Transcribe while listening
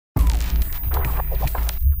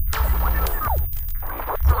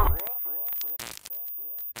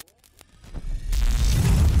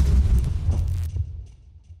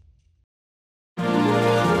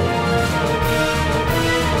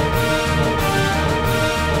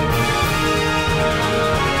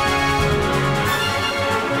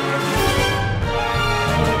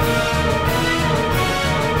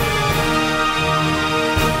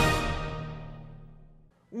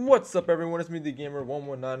What's up, everyone? It's me, DGamer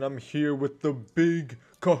 119. I'm here with the big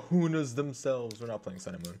kahunas themselves. We're not playing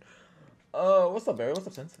Sun and Moon. What's up, Bary? What's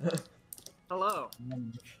up, Sense? Hello.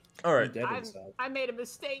 All right. I made a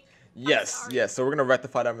mistake. Yes. So we're gonna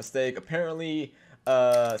rectify that mistake. Apparently,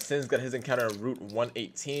 Sin's got his encounter on Route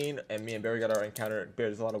 118, and me and Bary got our encounter. Bary,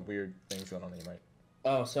 there's a lot of weird things going on. You might.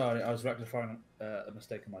 Oh, sorry. I was rectifying a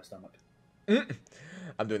mistake in my stomach.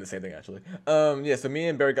 I'm doing the same thing actually. Yeah, so me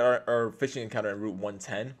and Bary got our fishing encounter in Route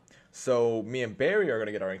 110. So me and Bary are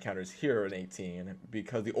gonna get our encounters here in 18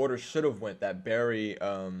 because the order should have went that Bary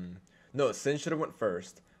no, Sin should have went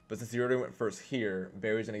first, but since he already went first here,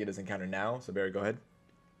 Bary's gonna get his encounter now. So Bary, go ahead.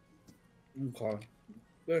 Okay.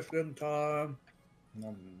 Fishing time.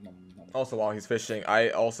 Also, while he's fishing,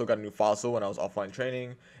 I also got a new fossil when I was offline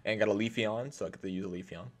training and got a Leafeon, so I get to use a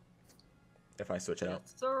Leafeon if I switch it out.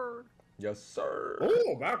 Yes, sir. Yes, sir.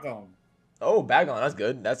 Oh, back on. Oh, Bagon. That's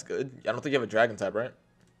good. That's good. I don't think you have a dragon type, right?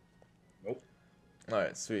 Nope.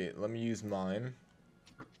 Alright, sweet. Let me use mine.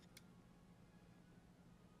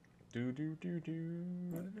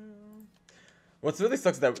 What's really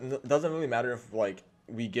sucks is that it doesn't really matter if, like,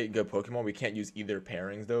 we get good Pokemon. We can't use either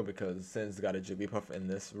pairings, though, because Sin's got a Jigglypuff in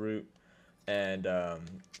this route, and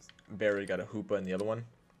Bary got a Hoopa in the other one,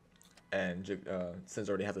 and Sin's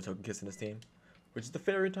already has a Togekiss in his team, which is the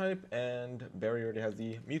Fairy type, and Bary already has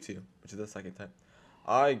the Mewtwo, which is the Psychic type.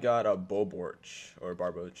 I got a Bulborch, or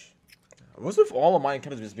Barboach. What's with all of my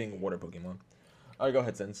encounters just being water Pokemon? Alright, go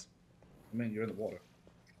ahead, Sins. I mean, you're in the water.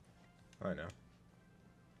 I know.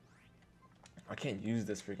 I can't use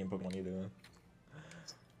this freaking Pokemon either, though.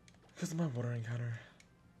 Because of my water encounter.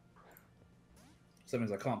 So that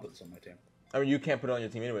means I can't put this on my team. I mean, you can't put it on your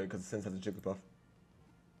team anyway, because Sins has a Jigglypuff.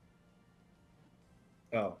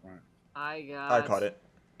 Oh, right. I caught it.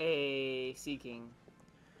 A Seeking.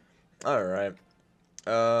 Alright.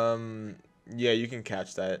 Yeah, you can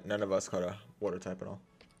catch that. None of us caught a water type at all.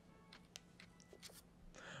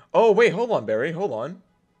 Oh, wait, hold on, Bary. Hold on.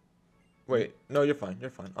 Wait, no, you're fine. You're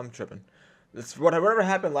fine. I'm tripping. It's whatever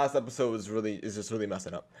happened last episode is just really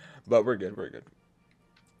messing up. But we're good. We're good.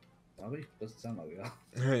 Are we? Doesn't sound like we are.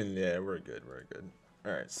 Yeah, we're good. We're good.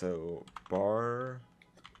 Alright, so Barboach.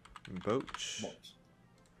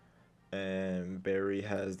 And Bary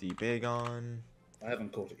has the Bagon. I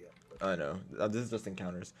haven't caught it yet. But... I know. This is just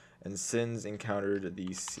encounters. And Sin's encountered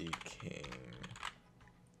the Seeking.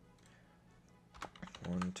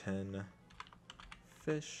 110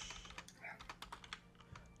 fish.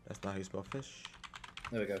 That's not how you spell fish.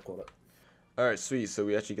 There we go, caught it. Alright, sweet. So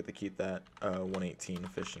we actually get to keep that 118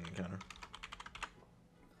 fishing encounter.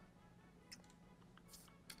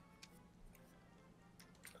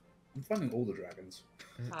 I'm finding all the dragons.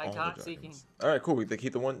 I got Seeking. Alright, cool. We get to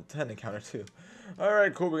keep the 110 encounter too.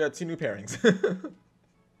 Alright, cool. We got 2 new pairings.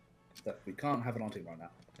 That we can't have it on team right now.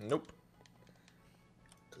 Nope.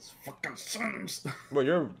 Because fucking Sims. Well,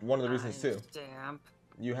 you're one of the reasons too. Damn.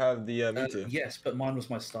 You have the Mewtwo. Yes, but mine was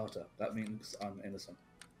my starter. That means I'm innocent.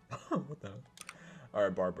 What the hell?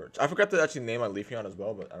 Alright, Barboach. I forgot to actually name my Leafeon as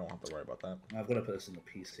well, but I don't have to worry about that. I've got to put this in the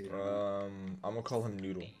PC. I'm gonna call him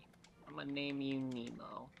Noodle. I'm gonna name you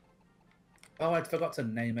Nemo. Oh, I forgot to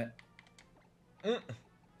name it.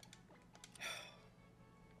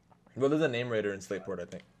 Well, there's a name raider in Slateport, I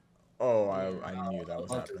think. Oh, I knew that was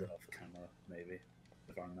I'll do happening. it off camera, maybe,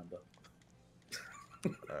 if I remember.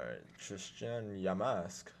 Alright, Tristan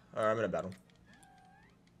Yamask. Alright, I'm in a battle.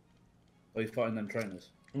 Are you fighting them trainers?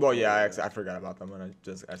 Well, yeah, I forgot about them when I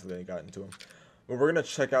just accidentally got into them. But we're gonna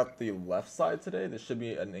check out the left side today. There should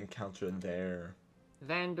be an encounter there.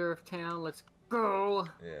 Vandorf Town, let's go.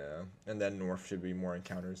 Yeah, and then north should be more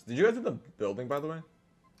encounters. Did you guys do the building, by the way?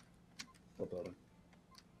 What building?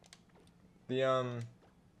 The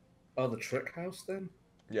Oh, the trick house then?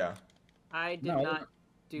 Yeah. I did not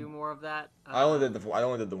do more of that. I only did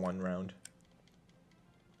the one round.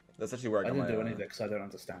 That's actually where I got didn't do any of it because I don't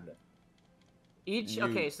understand it.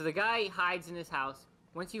 Okay, so the guy hides in his house.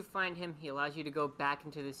 Once you find him, he allows you to go back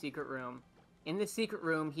into the secret room. In the secret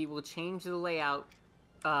room, he will change the layout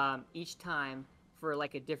each time for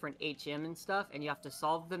like a different HM and stuff, and you have to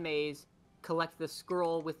solve the maze, collect the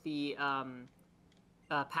scroll with the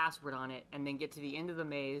password on it, and then get to the end of the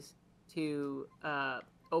maze to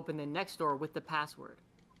open the next door with the password.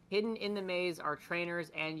 Hidden in the maze are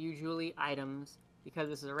trainers and usually items. Because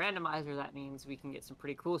this is a randomizer, that means we can get some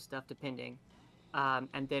pretty cool stuff depending.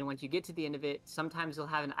 And then once you get to the end of it, sometimes you'll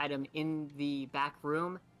have an item in the back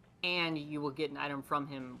room, and you will get an item from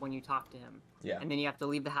him when you talk to him. Yeah. And then you have to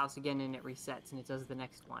leave the house again, and it resets, and it does the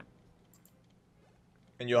next one.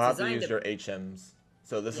 And you'll have to use your HMs.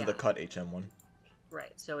 So this is the cut HM one.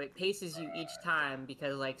 Right. So it paces you each time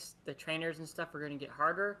because like the trainers and stuff are going to get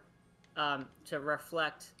harder, to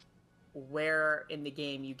reflect where in the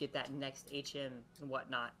game you get that next HM and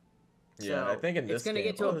whatnot. Yeah, So I think in this it's going to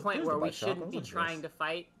game, get to a point there's where the we bike shop. I shouldn't was be looking for trying this. to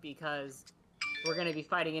fight because we're going to be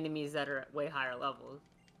fighting enemies that are at way higher levels.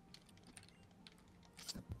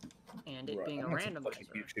 And it being a I'm gonna watch a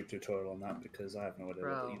randomizer. YouTube tutorial on that because I have no idea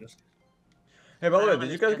Bro. what you just. Hey, by I the way, don't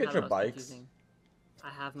did you guys understand get how your that was bikes? confusing. I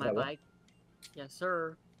have my That what? bike. Yes,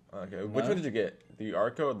 sir. Okay, which No. one did you get? The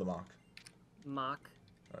Arco or the Mach? Mach.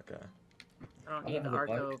 Okay. I don't I need don't the have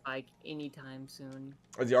a Arco bike anytime soon.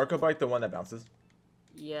 Is the Arco bike the one that bounces?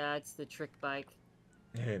 Yeah, it's the trick bike.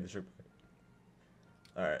 Hey, the trick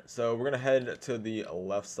bike. Alright, so we're gonna head to the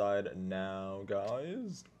left side now,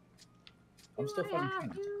 guys. I'm still fighting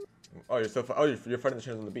trainers. Oh, you're still you're fighting the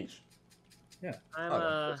trainers on the beach. I'm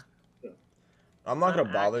Okay. I'm not gonna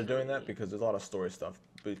I'm bother doing that actually- because there's a lot of story stuff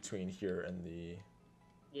between here and the.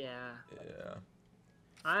 Yeah. Yeah.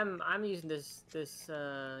 I'm using this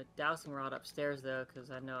dowsing rod upstairs though, because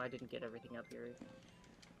I know I didn't get everything up here.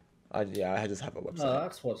 Yeah, I just have a No, website.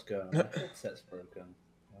 that's what's going on. My headset's broken.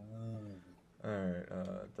 Alright,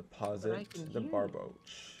 But deposit I can the hear you.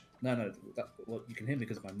 barboach. No, well, you can hear me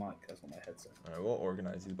because of my mic. That's not my headset. Alright, we'll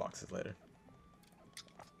organize these boxes later.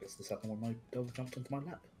 It's the second one my dog jumped into my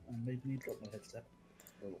lap and made me drop my headset.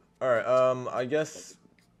 Alright, I guess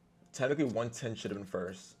technically 110 should have been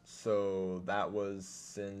first. So that was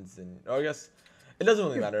sins and I guess it doesn't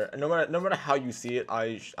really matter. No matter how you see it,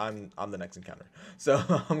 I'm the next encounter. So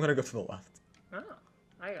I'm gonna go to the left. Oh,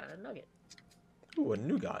 I got a nugget. Ooh, a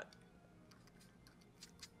nougat.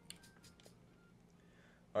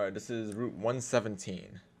 Alright, this is Route 117.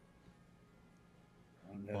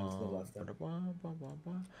 I'm going to the left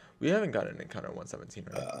then. We haven't got an encounter at 117,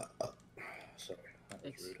 right? Sorry. that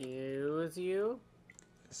was rude. Excuse you?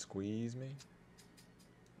 Squeeze me.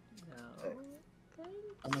 No.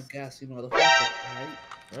 I'm a gassy motherfucker, right?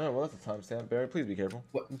 Oh, well, that's a timestamp. Barry, please be careful.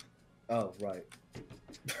 What? Oh, right.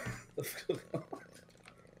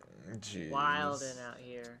 Jeez. Wildin' out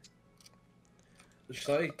here.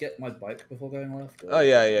 Should I get my bike before going left? Oh,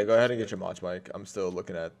 yeah. Go ahead and get your Mach bike. I'm still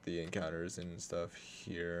looking at the encounters and stuff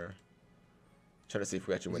here. Trying to see if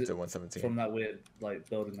we actually went to 117. From that weird, like,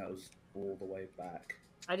 building that was all the way back.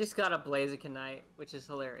 I just got a Blazikenite, which is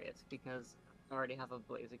hilarious because I already have a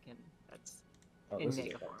Blaziken that's Oh, in this is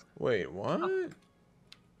Mega okay. form. Wait, what?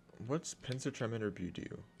 What's Pincer Tremor Beauty?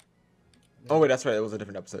 Oh, wait, that's right. It was a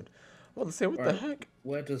different episode. Well, let's say, what the Alright. heck?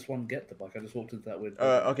 Where does one get the bike? I just walked into that weird.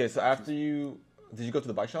 Okay, so after you... Did you go to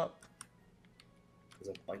the bike shop?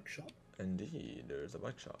 There's a bike shop? Indeed, there's a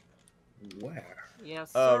bike shop. Where?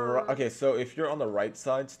 Yes, sir. Okay, so if you're on the right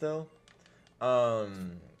side still, are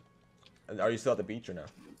you still at the beach or no?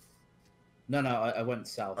 No, I went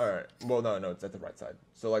south. All right. Well, no, it's at the right side.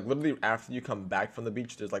 So like literally after you come back from the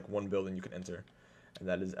beach, there's like one building you can enter, and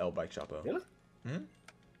that is El Bike Shopo. Really? Hmm.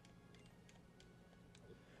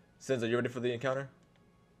 Sins, are you ready for the encounter?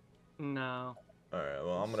 No. All right.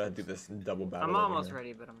 Well, I'm gonna do this double battle. I'm over almost here.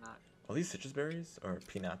 ready, but I'm not. Are these citrus berries or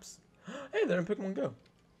peanuts? Hey, they're in Pokemon Go.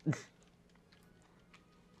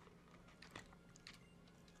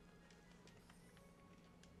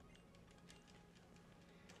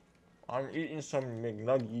 I'm eating some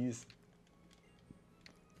McNuggies.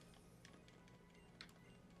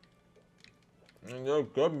 And they're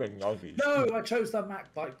good McNuggies. No, I chose the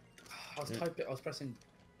Mac bike. I was typing. I was pressing.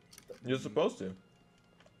 You're supposed to.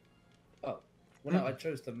 Oh, well, no, I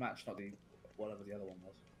chose to match, not the whatever the other one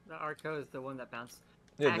was. The Arco is the one that bounced.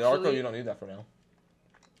 Yeah, the Arco, Actually- you don't need that for now.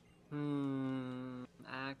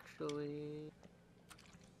 Actually...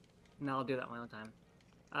 No, I'll do that one other time.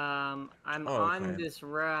 I'm Oh, on okay. this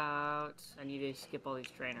route. I need to skip all these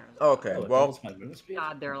trainers. Okay, Oh, it well, doubles my movement speed?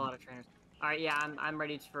 God, there are a lot of trainers. Alright, yeah, I'm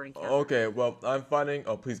ready for encounter. okay, well, I'm fighting.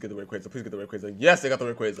 Oh, please get the Rayquaza. Please get the Rayquaza. Yes, I got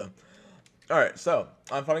the Rayquaza. All right, so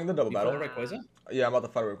I'm fighting the double You battle. fought a Rayquaza? Yeah, I'm about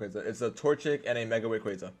to fight a Rayquaza. It's a Torchic and a Mega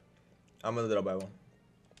Rayquaza. I'm in the double battle.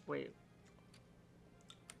 Wait.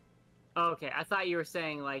 Okay, I thought you were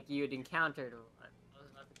saying, like, you had encountered one. I was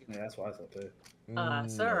about to do- Yeah, that's what I thought too.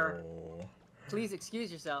 Sir. No. Please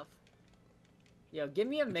excuse yourself. Yo, give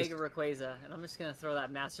me a Mega Rayquaza, and I'm just gonna throw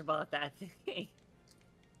that Master Ball at that thing.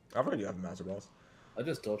 I've already have Master Balls. I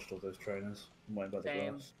just dodged all those trainers. I'm waiting by the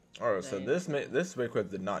Same. glass. All right, so Same. this Rayquaza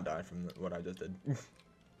did not die from what I just did.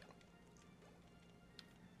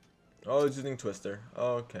 Oh, it's using Twister.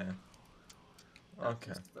 Okay.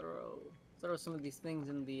 Okay. Just throw some of these things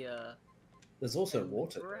in the There's also in the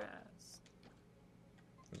water. grass.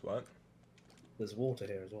 Is what? There's water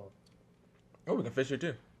here as well. Oh, we can fish here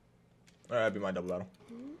too. All right, that'd be my double battle.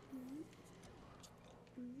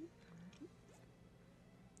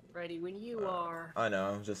 Ready when you are. I know,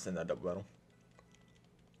 I'm just in that double battle.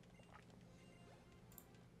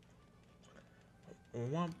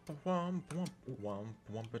 Womp womp womp womp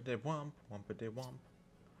wompity womp wompity womp.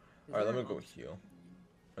 Alright, let me go heal.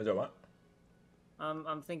 Is there what?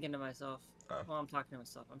 I'm thinking to myself. Oh. Well, I'm talking to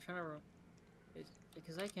myself. I'm trying to.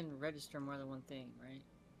 Because I can register more than one thing, right?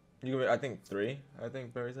 You can, I think 3. I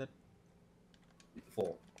think Bary said.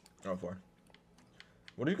 4. Oh, 4.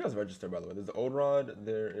 What do you guys register, by the way? There's the old rod.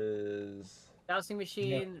 There is. Dowsing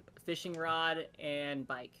machine, fishing rod, and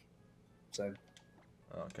bike. So.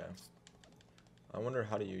 Okay. I wonder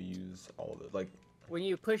how do you use all of it? Like. When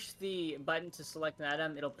you push the button to select an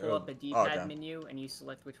item, it'll pull up a D-pad menu, and you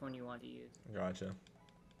select which one you want to use. Gotcha.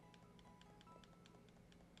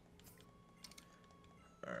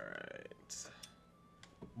 Alright.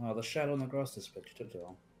 Oh, the shadow in the grass disappeared. You took too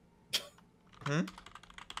long.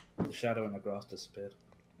 The shadow in the grass disappeared.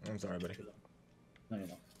 I'm sorry, buddy. No, you're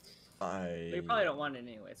not. But you probably don't want it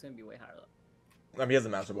anyway. It's going to be way higher level. I mean, he has a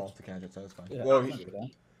master ball to catch it, so that's fine. Yeah, Well,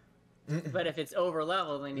 But if it's over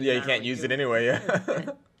level, then you can't use it anyway, yeah.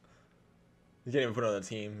 You can't even put it on the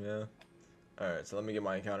team, yeah. Alright, so let me get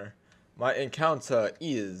my encounter. My encounter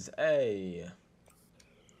is a...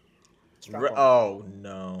 Oh,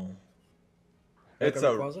 no. It's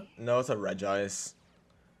a... No, it's a Regice.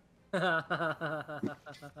 Well,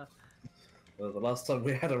 the last time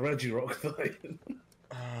we had a Regirock fight.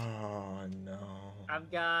 Oh, no.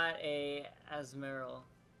 I've got a Azumarill.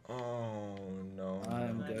 Oh, no.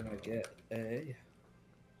 I'm gonna get a...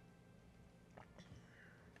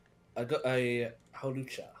 I got a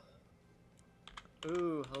Holucha.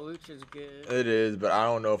 Ooh, Holucha's good. It is, but I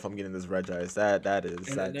don't know if I'm getting this Regice. That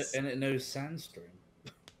is... And it knows Sandstream.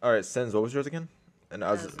 Alright, Sens, what was yours again? An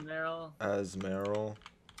Azumarill. Azumarill.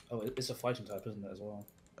 Oh, it's a fighting type, isn't it, as well?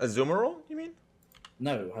 Azumarill, you mean?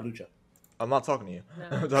 No, Holucha. I'm not talking to you.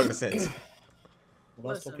 No. I'm talking to Sens.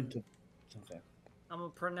 Well, I was talking to... Okay. I'm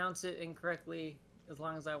gonna pronounce it incorrectly as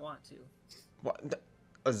long as I want to. What?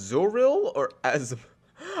 Azurill or Az?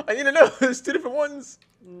 I need to know. There's 2 different ones.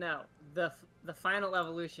 No, the final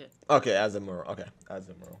evolution. Okay, Azumarill. Okay,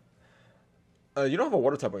 Azumarill. You don't have a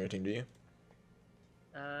water type on your team, do you?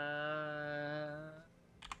 Do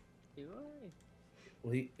I?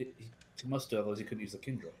 Well, he must do, otherwise he couldn't use the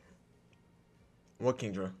Kingdra. What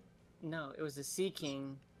Kingdra? No, it was the Sea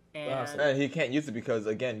King, Ah, and He can't use it because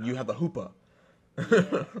again, you have the Hoopa.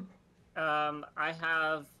 yeah. I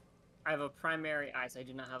have a primary ice. I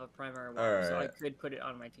do not have a primary water, so I could put it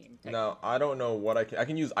on my team. Now I don't know what I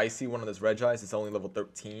can use Icy one on this Regice. It's only level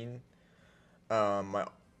 13. My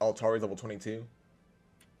Altari is level 22.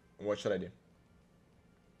 What should I do?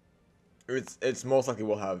 It's most likely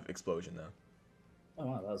we'll have Explosion though. Oh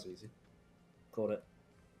wow, that was easy. Caught it.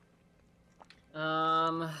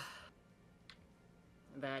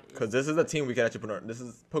 That Because this is a team we can actually put on. This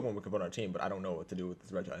is Pokemon we can put on our team, but I don't know what to do with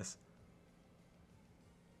this Regice.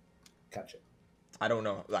 Catch it. I don't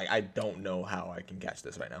know. Like I don't know how I can catch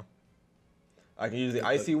this right now. I can use the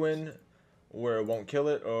Icy Wind, where it won't kill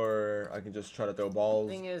it, or I can just try to throw balls.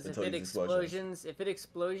 The thing is, if until it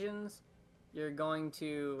explosions, you're going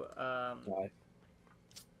to Why?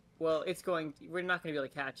 well, we're not going to be able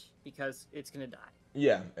to catch because it's going to die.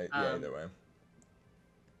 yeah, either way.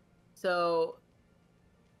 So,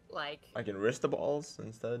 like, I can risk the balls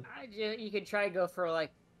instead. you could try to go for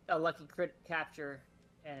like a lucky crit capture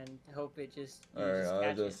and hope it just. Alright, I'll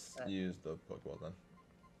catch just it. use the Pokeball then.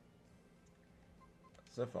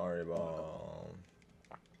 Safari Ball.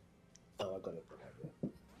 Oh, I got it.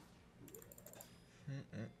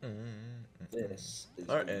 This is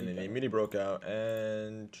Alright, and it immediately broke out,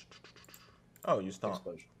 and... Oh, you stopped.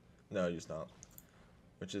 Explosion. No, you stopped.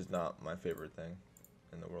 Which is not my favorite thing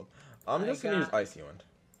in the world. I'm just gonna use Icy Wind.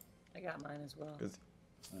 I got mine as well.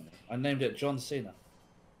 I named it John Cena.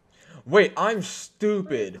 Wait, I'm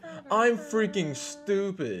stupid. I'm freaking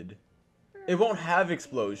stupid. It won't have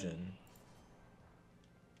Explosion.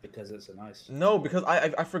 Because it's an ice. No, because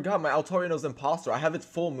I forgot my Altari knows Imposter. I have its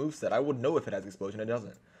full moveset. I would know if it has Explosion. It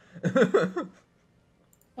doesn't.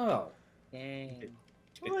 Oh. Dang.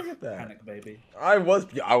 Look at that. Panic, baby. I was.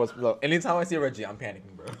 Look, anytime I see a Reggie, I'm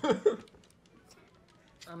panicking, bro.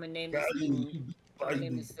 I'm gonna name this thing. I'm gonna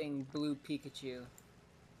name this thing Blue Pikachu.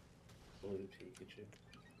 Blue Pikachu.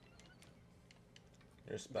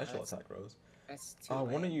 Your special attack, Rose. That's too I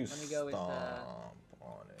want to lame. use Let me Stomp go with,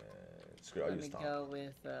 on it. Screw it, I'll let use me Stomp. go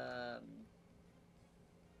with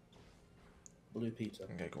Blue Peter.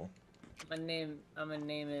 Okay, cool. I'm gonna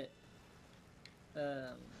name it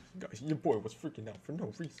Guys, your boy was freaking out for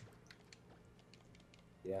no reason.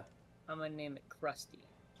 Yeah. I'm gonna name it Krusty.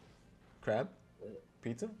 Crab?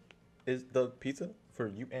 Pizza? Is the pizza for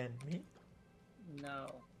you and me? No,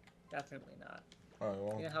 definitely not. Oh,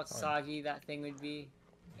 well, You know how fine. soggy that thing would be?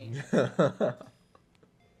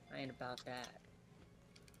 I ain't about that.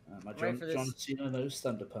 My ready for this. John Cena knows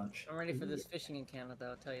Thunder Punch. I'm ready for this fishing encounter, though.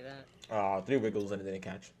 I'll tell you that. 3 wiggles and it didn't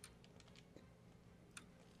catch.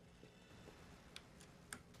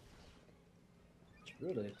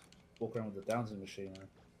 Really? Walk around with the dowsing machine.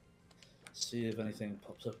 See if anything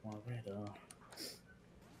pops up on my radar.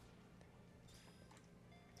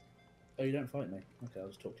 Oh, you don't fight me? Okay, I'll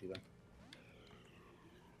just talk to you then.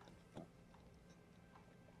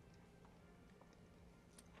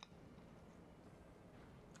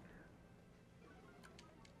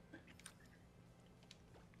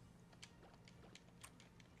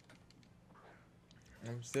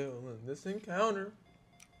 I'm still in this encounter.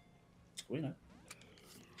 We know.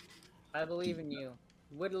 I believe in you.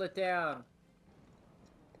 Whittle it down.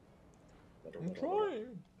 I'm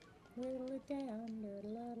trying. Whittle it down.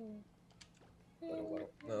 No,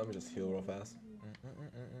 let me just heal real fast.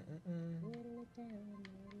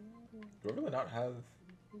 Do I really not have...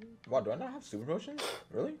 Wow, do I not have super potions?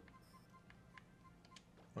 Really?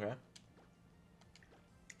 Okay.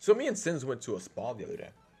 So me and Sins went to a spa the other day.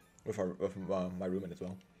 With my roommate as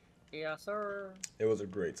well. Yes, sir. It was a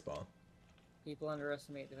great spa. People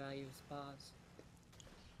underestimate the value of spas.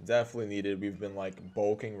 Definitely needed. We've been like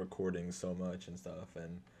bulking recording so much and stuff,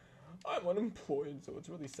 and I'm unemployed, so it's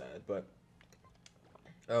really sad. But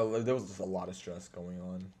there was just a lot of stress going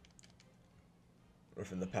on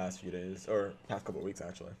within the past few days, or past couple of weeks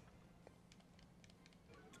actually.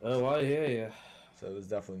 Oh, I hear you. So it was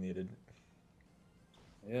definitely needed.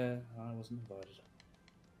 Yeah, I wasn't invited.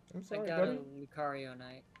 I'm sorry, I got buddy. a Lucario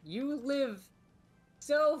night. You live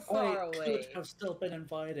so far away. Could have still been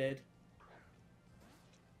invited.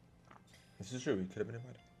 This is true. He could have been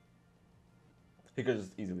invited. He could have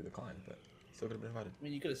just easily declined, but still could have been invited. I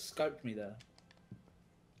mean, you could have scoped me there.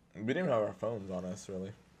 We didn't even have our phones on us,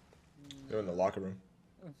 really. They were in the locker room.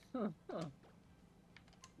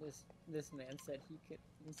 This man said he could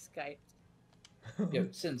Skype. Yo,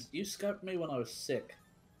 since you scoped me when I was sick.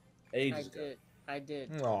 Ages ago. I did.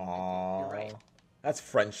 Aww. You're right. That's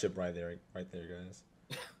friendship right there, guys.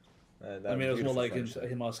 I mean, it was more like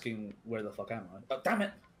him asking, "Where the fuck am I?" Oh, damn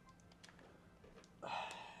it!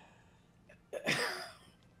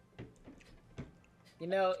 You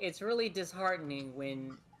know, it's really disheartening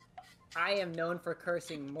when I am known for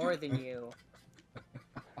cursing more than you,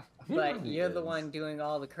 but you're the one doing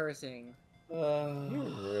all the cursing. You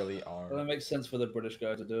really are. Well, that makes sense for the British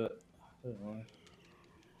guy to do it. Don't worry.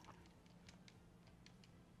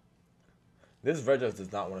 This Regis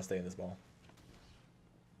does not want to stay in this ball.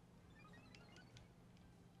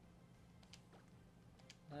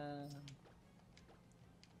 I'm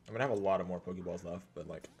gonna have a lot of more Pokeballs left, but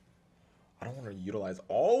like, I don't want to utilize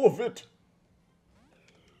all of it.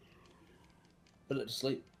 Put it to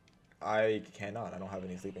sleep. I cannot. I don't have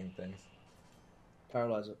any sleeping things.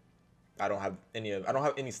 Paralyze it. I don't have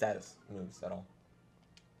any status moves at all.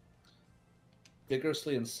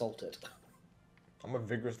 Vigorously insult it. I'm gonna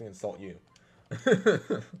vigorously insult you. Yeah,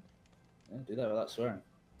 do that without swearing.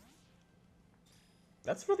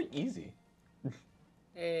 That's really easy.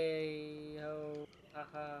 Hey ho,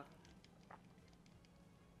 haha.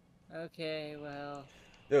 Okay, well.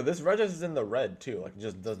 Yo, this Regis is in the red too. Like,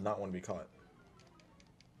 just does not want to be caught.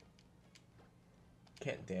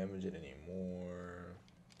 Can't damage it anymore.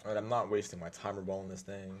 Alright, I'm not wasting my timer ball in this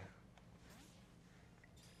thing.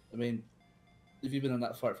 I mean, if you've been in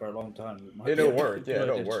that fight for a long time, it might It'll be work, yeah,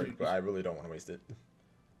 it'll to- work, but I really don't want to waste it.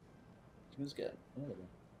 Let's get another one.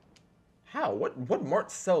 How? What mart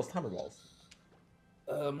sells timer balls?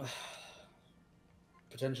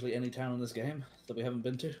 Potentially any town in this game that we haven't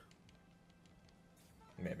been to.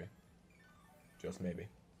 Maybe. Just maybe.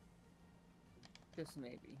 Just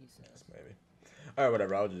maybe, he says. Just maybe. Alright,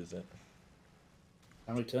 whatever, I'll just use it.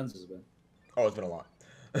 How many turns has it been? Oh, it's been a lot.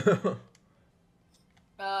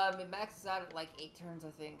 It maxes out at like 8 turns, I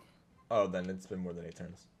think. Oh, then it's been more than 8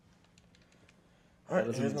 turns. That Alright,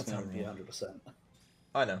 doesn't here's mean no it's timer going to be ball. 100%.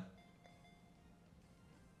 I know.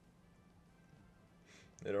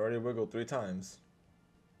 It already wiggled 3 times.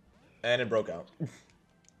 And it broke out.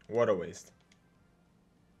 What a waste.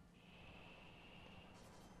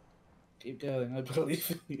 Keep going, I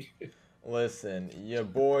believe in you. Listen, your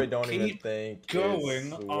boy don't even Keep think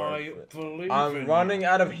going, it's I worth it. believe I'm in running you.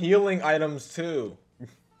 out of healing items too.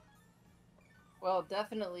 Well,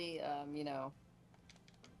 definitely, you know.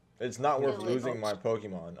 It's not worth Really? losing my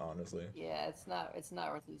Pokemon, honestly. Yeah, it's not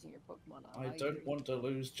worth losing your Pokemon. I don't want to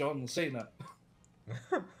lose John Cena.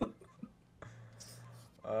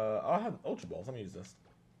 I'll have Ultra Balls. Let me use this.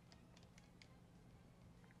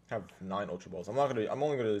 I have 9 Ultra Balls. I'm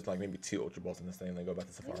only gonna use like maybe 2 Ultra Balls in this thing and then go back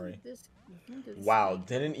to Safari. Wow,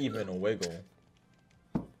 didn't even wiggle.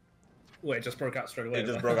 Wait, it just broke out straight away. It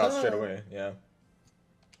just broke out straight away. Yeah.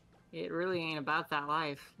 It really ain't about that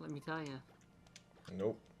life, let me tell you.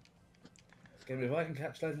 Nope. If I can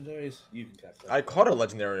catch legendaries, you can catch legendaries. I caught a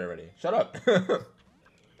legendary already. Shut up.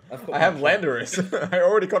 I have Landorus. I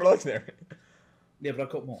already caught a legendary. Yeah, but I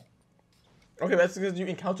caught more. Okay, that's because you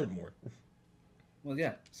encountered more. Well,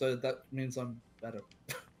 yeah. So that means I'm better.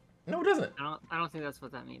 No, it doesn't. I don't think that's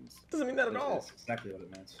what that means. It doesn't mean that at all. That's exactly what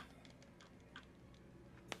it means.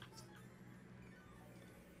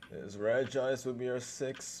 This Regice would be our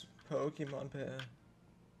 6th Pokemon pair.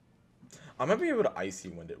 I might be able to Icy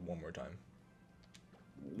Wind it one more time.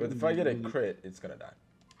 But if I get a crit, it's gonna die.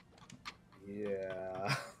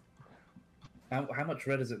 Yeah. How much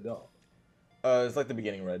red has it got? It's like the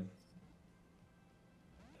beginning red.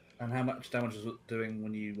 And how much damage is it doing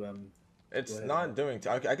when you It's not doing.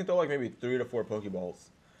 I can throw like maybe 3 to 4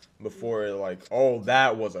 Pokeballs before it like. Oh,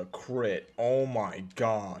 that was a crit! Oh my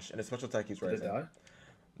gosh! And its special attack keeps rising. Did it die?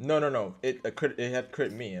 No. It had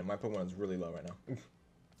crit me, and my Pokemon is really low right now.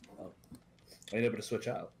 Oh. Are you able to switch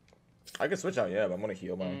out? I can switch out, yeah, but I'm gonna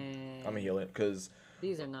heal mine. I'm gonna heal it because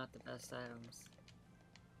These are not the best items.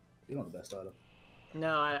 You're not the best item.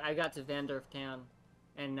 No, I got to Vandorf Town,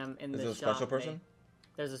 and in is the it a shop, special person?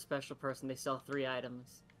 there's a special person. They sell 3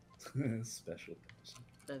 items. Special person.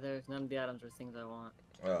 There's none of the items or things I want.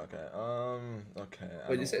 Oh, okay. Okay.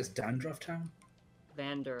 Wait, you say it's Dandruff Town?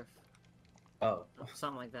 Vandorf. Oh.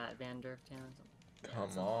 Something like that. Vandorf Town. Come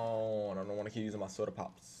on! I don't want to keep using my soda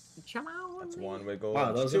pops. Come on, That's me. 1 wiggle.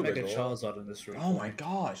 Wow, That's those 2 are making wiggle. Charizard in this room. Oh my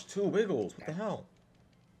gosh, 2 wiggles! What the hell?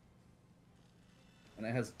 And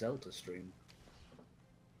it has Delta Stream.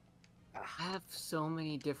 I have so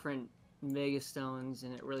many different Mega Stones,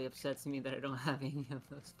 and it really upsets me that I don't have any of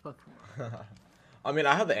those Pokemon. I mean,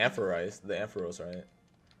 I have the Ampharos, right?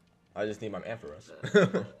 I just need my Ampharos.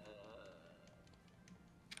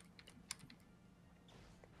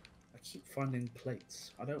 I keep finding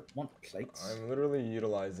plates. I don't want plates. I'm literally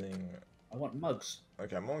utilizing. I want mugs.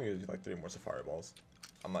 Okay, I'm only using like 3 more Safari Balls.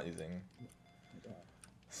 I'm not using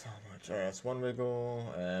so much. Alright, that's 1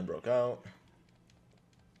 wiggle and broke out.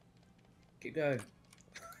 Keep going.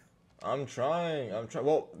 I'm trying.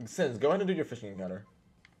 Well, Sins, go ahead and do your fishing encounter.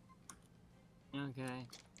 Okay.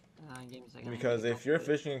 Give me a second. Because if your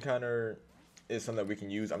fishing encounter is something that we can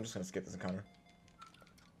use, I'm just gonna skip this encounter.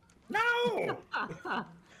 No!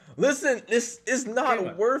 Listen, this is not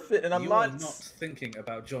Gamer, worth it, and I'm you not. are not thinking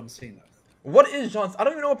about John Cena. What is John? I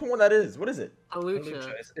don't even know what Pokemon that is. What is it?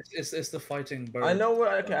 Halucha. It's the fighting bird. I know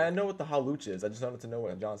what. Okay, I know what the Halucha is. I just wanted to know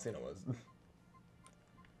what John Cena was.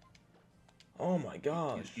 Oh my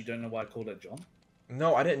gosh. You don't know why I called it John?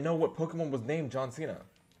 No, I didn't know what Pokemon was named John Cena.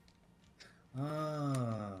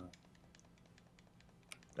 Ah.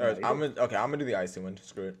 Alright, I'm gonna do the Icy Wind.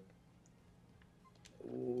 Screw it.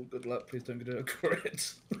 Oh, good luck. Please don't do a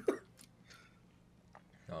crit.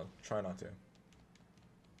 No, try not to.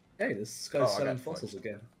 Hey, this guy's I selling got fossils fudged.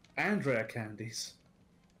 again. And rare candies.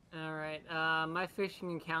 Alright, my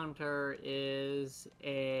fishing encounter is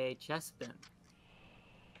a Chespin.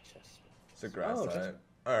 It's a grass Oh, type.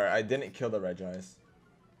 Alright, I didn't kill the Regice.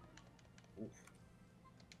 Oof.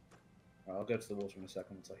 Right, I'll go to the water in a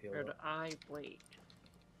second once I heal Where do up. I wait?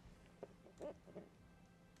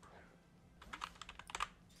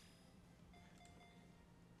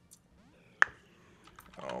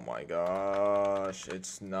 Oh my gosh,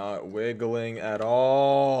 it's not wiggling at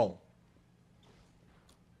all.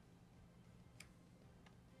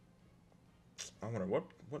 I wonder what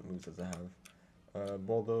moves does it have?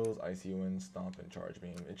 Bulldoze, Icy Wind, Stomp, and Charge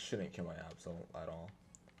Beam. It shouldn't kill my Absol at all.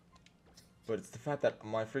 But it's the fact that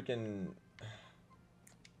my freaking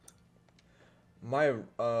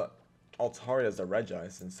Altaria is a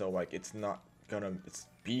Regice, and so like it's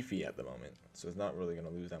beefy at the moment, so it's not really gonna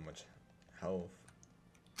lose that much health.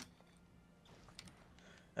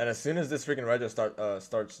 And as soon as this freaking Regice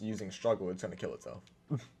starts using Struggle, it's gonna kill itself.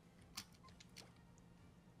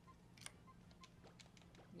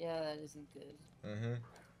 Yeah, that isn't good. Mm-hmm.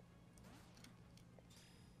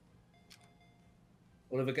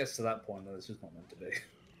 Well, if it gets to that point, then it's just not meant to be.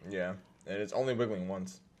 Yeah, and it's only wiggling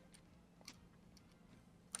once.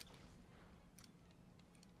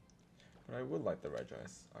 But I would like the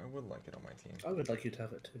Regice. I would like it on my team. I would like you to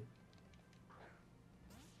have it too.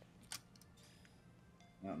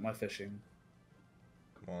 My fishing.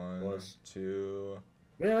 1, 2,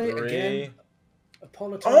 Really? 3. Again?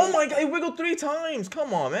 Apollo. Oh my god, it wiggled 3 times!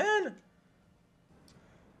 Come on, man!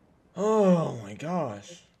 Oh my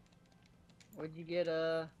gosh. What'd you get,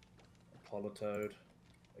 Apollo Toad.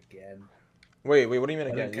 Again. Wait, what do you mean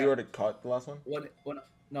I again? didn't You already caught the last one?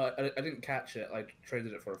 No, I didn't catch it. I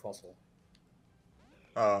traded it for a fossil.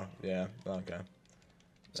 Oh, yeah. Okay.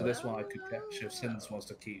 So this one I could catch if Sins wants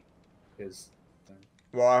to keep his thing.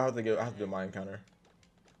 Well, I have to do my encounter.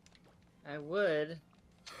 I would.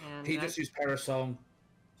 And He just used Parasong.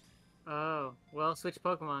 Oh, well, switch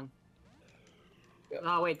Pokemon. Yep.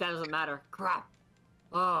 Oh, wait, that doesn't matter. Crap.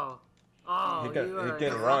 Oh. Oh, He can in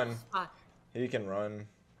a rough run. spot. He can run.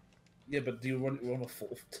 Yeah, but do you want to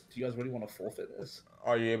forfeit? Do you guys really want to forfeit this?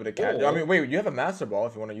 Are you able to catch? Or- I mean, wait. You have a Master Ball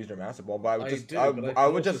if you want to use your Master Ball, but I would just. do, but I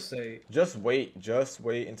would also just say. Just wait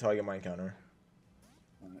until I get my encounter.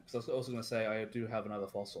 Because I was also going to say I do have another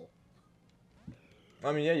fossil.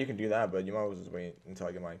 I mean, yeah, you can do that, but you might as well just wait until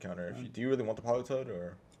I get my encounter. If you do, you really want the Politoed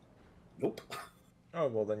or? Nope. Oh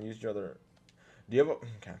well, then use your other. Do you have a?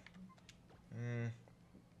 Okay.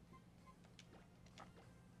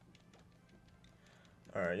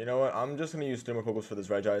 All right. You know what? I'm just gonna use 3 more Pokeballs for this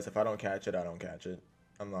Regice. If I don't catch it, I don't catch it.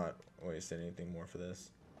 I'm not wasting anything more for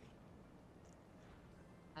this.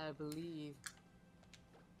 I believe.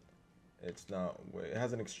 It's not. It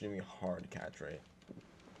has an extremely hard catch rate.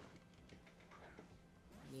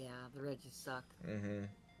 Yeah, the Regis suck. Mm-hmm.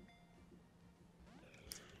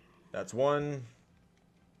 That's 1.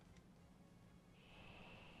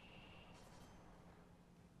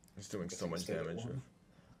 It's doing so much damage.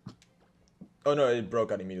 Oh no, it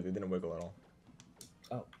broke out immediately. It didn't wiggle at all.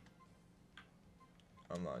 Oh.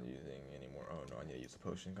 I'm not using anymore. Oh no, I need to use the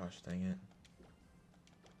potion. Gosh dang it.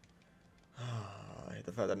 I hate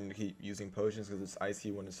the fact that I need to keep using potions because this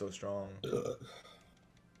Icy one is so strong. And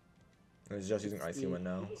it's just using Icy one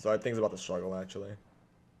now. So I think it's about to struggle actually.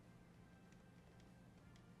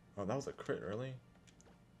 Oh, that was a crit, really?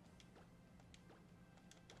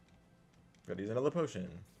 Gotta use another potion.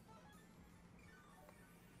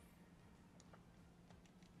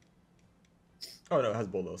 Oh no, it has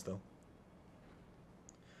Bulldoze still.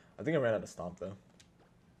 I think I ran out of Stomp though.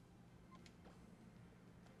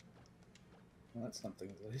 Well, that's something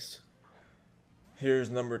at least. Here's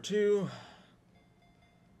number 2.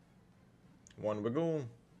 1 wiggle,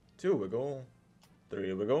 2 wiggle,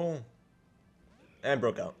 3 wiggle, and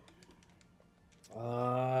broke out.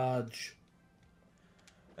 Fudge.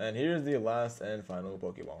 And here's the last and final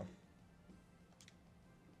Pokeball.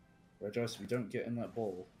 Regice, if you don't get in that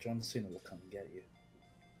ball, John Cena will come and get you.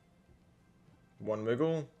 1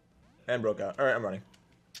 wiggle, and broke out. Alright, I'm running.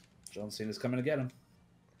 John Cena's coming to get him.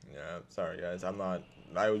 Yeah, sorry guys, I'm not.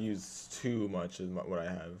 I would use too much of what I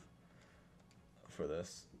have for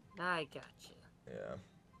this. I got you. Yeah.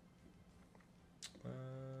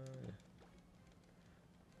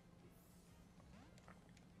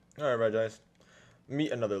 Alright, Regice.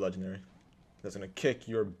 Meet another legendary that's gonna kick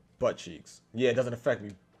your butt cheeks. Yeah, it doesn't affect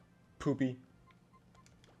me, poopy.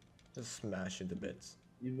 Just smash into bits.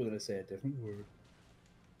 You were going to say a different word.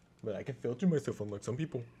 But I can filter myself unlike some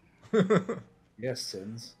people. Yes,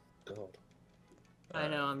 Sins. God. I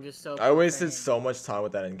know, I'm just so. I wasted profane. so much time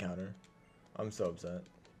with that encounter. I'm so upset.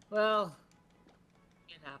 Well,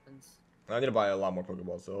 it happens. I need to buy a lot more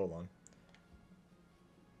Pokeballs, so hold on.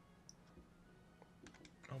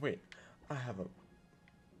 Oh wait, I have a.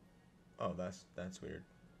 Oh, that's weird.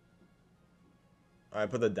 I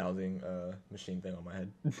put the dowsing machine thing on my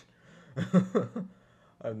head.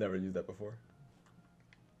 I've never used that before.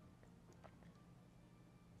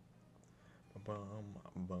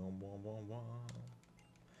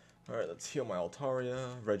 Alright, let's heal my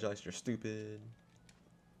Altaria. Regice, you're stupid.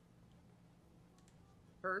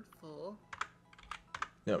 Hurtful.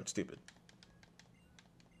 No, it's stupid.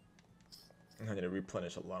 I need to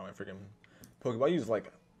replenish a lot of my freaking Pokeball. I use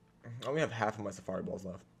like, I only have half of my Safari Balls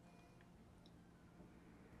left.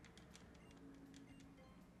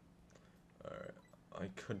 Alright, I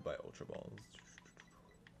could buy Ultra Balls.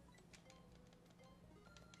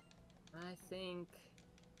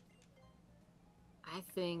 I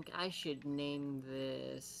think I should name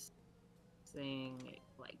this thing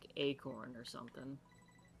like Acorn or something.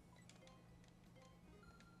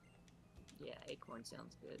 Yeah, Acorn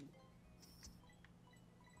sounds good.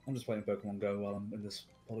 I'm just playing Pokemon Go while I'm in this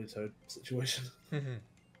Politoed situation.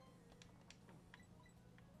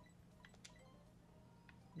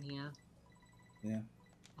 Yeah. Yeah.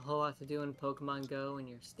 A whole lot to do in Pokemon Go when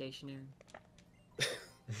you're stationary.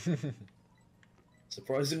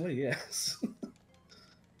 Surprisingly, yes.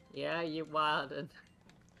 Yeah, you wildin'.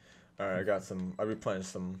 Alright, I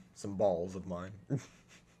replenished some balls of mine.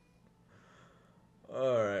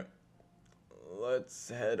 Alright. Let's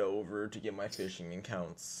head over to get my fishing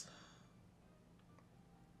accounts.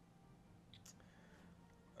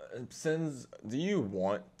 Sins, do you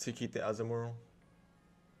want to keep the Azumarill?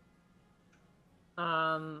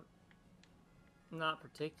 Not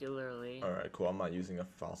particularly. Alright, cool. I'm not using a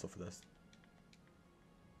fossil for this.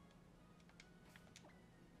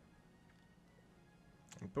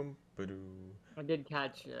 Boom, ba-doo. I did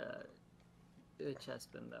catch the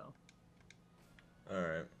chestman though. All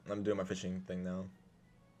right, I'm doing my fishing thing now.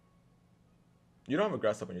 You don't have a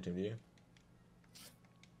grass up on your team, do you?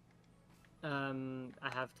 I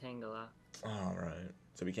have Tangela. All right,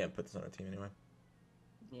 so we can't put this on our team anyway.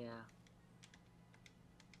 Yeah.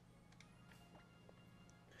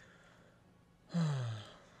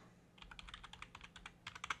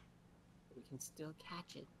 We can still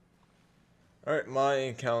catch it. All right, my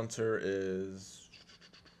encounter is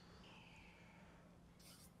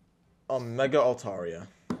Mega Altaria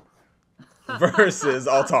versus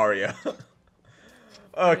Altaria.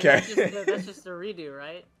 Okay. I mean, that's just a redo,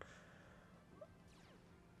 right?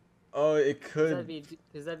 Oh, it could.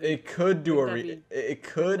 It could do a it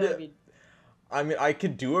could. I mean, I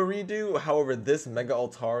could do a redo. However, this Mega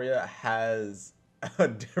Altaria has a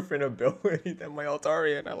different ability than my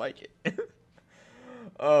Altaria, and I like it.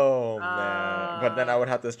 Oh man! But then I would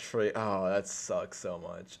have to trade. Oh, that sucks so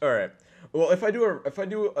much. All right. Well, if I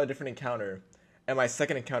do a different encounter, and my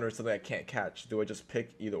second encounter is something I can't catch, do I just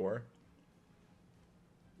pick either or?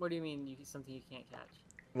 What do you mean something you can't catch?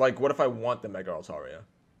 Like, what if I want the Mega Altaria?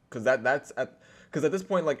 Because at this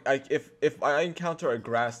point, like, if I encounter a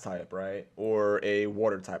grass type, right, or a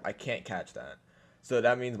water type, I can't catch that. So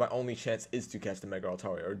that means my only chance is to catch the Mega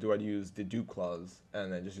Altaria. Or do I use the Dew Claws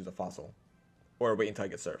and then just use a fossil, or wait until I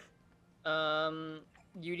get Surf?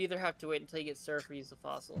 You'd either have to wait until you get Surf or use a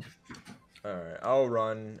fossil. All right, I'll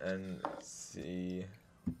run and see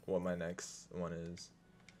what my next one is.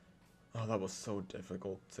 Oh, that was so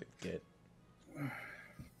difficult to get.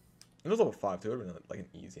 It was level 5 too. It would have been like an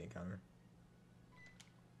easy encounter.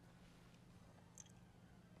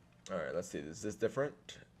 Alright, let's see. Is this different?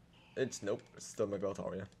 Nope. It's still Mega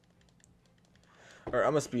Altaria. Alright,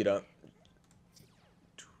 I'm gonna speed up.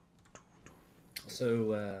 So,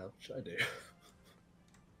 what should I do?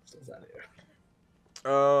 What's that here?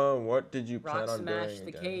 What did you plan on doing? Rock smash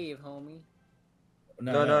the cave, homie.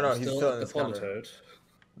 No. He's still in this counter. Polytoad.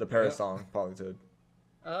 The Parasong Polytoad.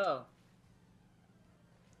 Oh.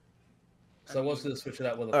 So I was going to switch it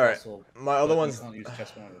out with a All right. fossil. My other one's. You can't use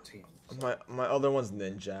chestman on your team. So. My other one's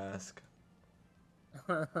Ninjask.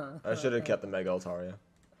 I should have kept the Mega Altaria.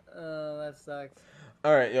 Oh, that sucks.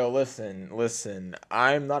 All right, yo, listen.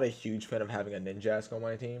 I'm not a huge fan of having a Ninjask on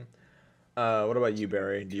my team. What about you,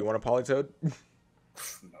 Bary? Do you want a Polytoad?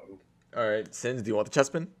 No. All right, Sins, do you want the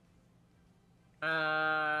Chespin?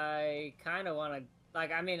 I kind of want to.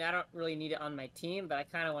 Like, I mean, I don't really need it on my team, but I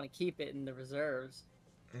kind of want to keep it in the reserves.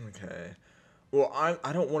 Okay. Well,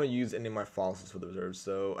 I don't want to use any of my fossils for the reserves,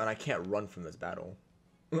 so and I can't run from this battle.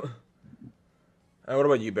 And what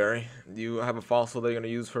about you, Bary? Do you have a fossil that you're gonna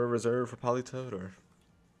use for a reserve for Polytoad, or?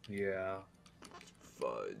 Yeah.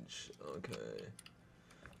 Fudge. Okay.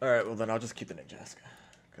 All right. Well, then I'll just keep the Ninjask,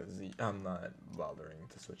 because I'm not bothering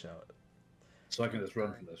to switch out. So I can just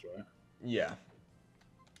run from this, right? Yeah.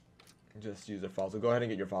 Just use a fossil. Go ahead and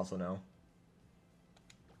get your fossil now.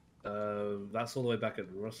 That's all the way back at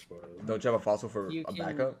Rustboro. Don't you have a fossil for a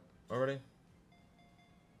backup already?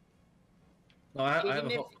 No, I have a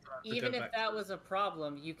fossil. Even if that was a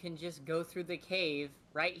problem, you can just go through the cave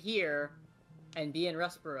right here and be in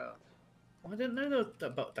Rustboro. I didn't know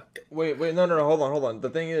about that. Wait, no, hold on. The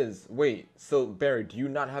thing is, wait, so Bary, do you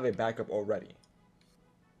not have a backup already?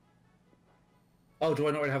 Oh, do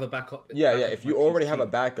I not already have a backup? Yeah, if you already have a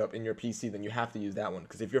backup in your PC, then you have to use that one.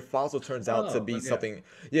 Because if your fossil turns out to be something...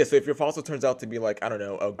 Yeah, so if your fossil turns out to be like, I don't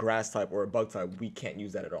know, a grass type or a bug type, we can't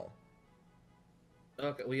use that at all.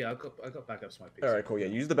 Okay, well, yeah, I got backups on my PC. Alright, cool, yeah.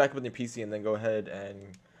 Use the backup on your PC and then go ahead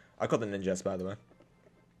and... I call the Ninjas, by the way.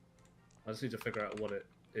 I just need to figure out what it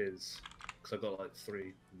is. Because I've got like 3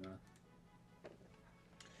 in there.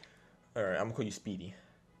 Alright, I'm gonna call you Speedy.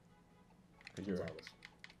 Because Gonzalez.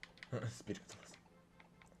 you're... Speedy Gonzalez.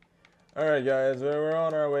 Alright guys, we're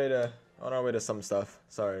on our way to some stuff.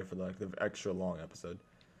 Sorry for the extra long episode.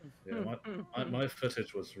 Yeah, my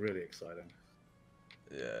footage was really exciting.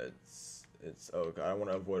 Yeah, it's oh god, I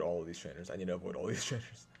want to avoid all of these trainers. I need to avoid all these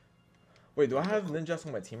trainers. Wait, do I have Ninjas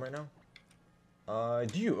on my team right now?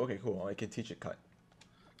 Do you? Okay, cool. I can teach it cut.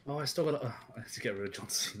 Oh, I still gotta. I have to get rid of John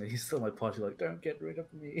Cena. He's still in my party. Like, don't get rid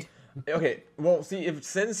of me. Okay, well, see, if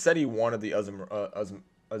Sin said he wanted the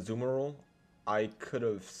Azumarill, I could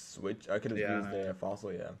have switched. I could have used the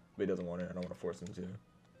fossil, yeah. But he doesn't want it. I don't want to force him to.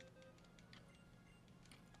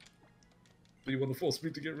 But you want to force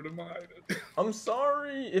me to get rid of mine? I'm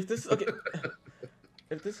sorry. If this okay,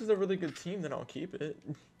 if this is a really good team, then I'll keep it.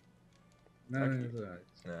 No, it's alright.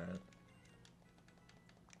 Alright.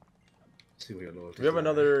 See what your loyalty. We have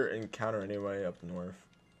another encounter anyway up north.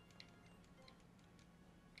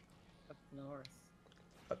 Up north.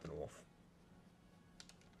 Wolf.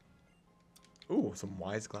 Ooh, some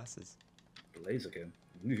wise glasses. Blaze again.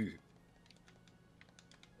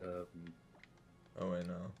 Oh wait,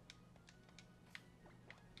 no.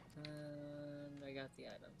 And I got the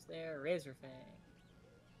items there. Razor Fang.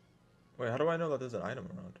 Wait, how do I know that there's an item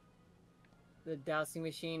around? The dowsing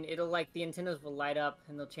machine, it'll like the antennas will light up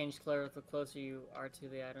and they'll change color the closer you are to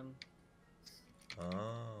the item.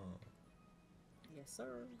 Oh. Yes,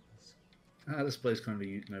 sir. This place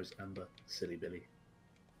currently knows Amber. Silly Billy.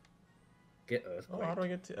 Get Earthquake. Oh, how do I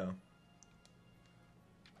get to? Oh.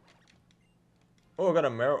 Oh, I got a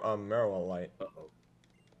Marowell light. Uh-oh.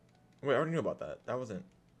 Wait, I already knew about that. That wasn't.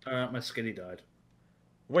 My Skitty died.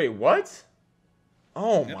 Wait, what?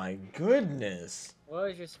 Oh Yep. my goodness.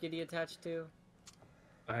 What is your skitty attached to?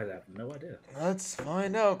 I have no idea. Let's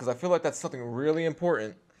find out, because I feel like that's something really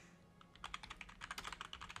important.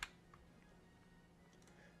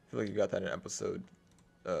 I feel like you got that in episode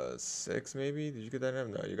 6, maybe? Did you get that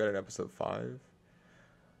in? No, you got it in episode 5.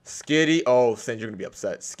 Skitty. Oh, Sin, you're going to be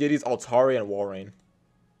upset. Skitty's Altari and Walrein.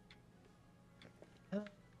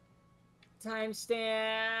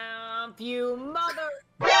 Timestamp, you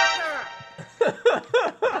motherfucker!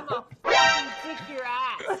 I'm gonna fucking kick your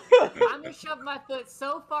ass. I'm gonna shove my foot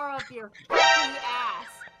so far up your fucking ass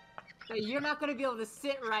that you're not gonna be able to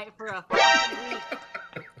sit right for a fucking week.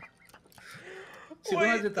 See, when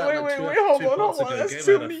I did that wait, like two hold parts on. ago, That's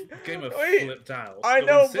too many. Game of Wait, flipped out. I But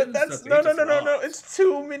know, when but Sin that's stuff, no. he just laughed. It's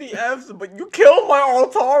too many F's. But you killed my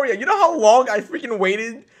Altaria. You know how long I freaking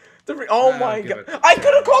waited to? Oh my god! I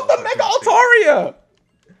could have caught the Mega Altaria.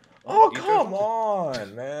 Oh come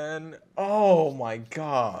on, man! Oh my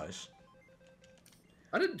gosh!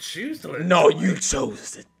 I didn't choose to live. No, you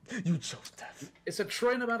chose it. You chose death. It's a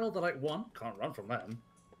trainer battle that I won. Can't run from them.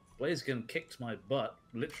 Blaziken kicked my butt,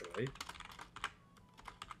 literally.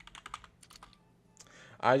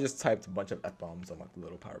 I just typed a bunch of F-bombs on like the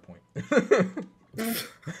little PowerPoint.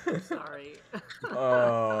 Sorry.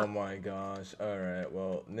 Oh my gosh. Alright,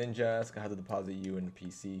 well, Ninjask, I have to deposit you in the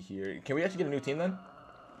PC here. Can we actually get a new team then?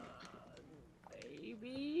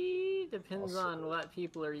 Maybe. Depends on what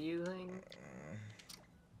people are using.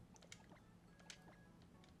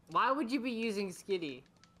 Why would you be using Skitty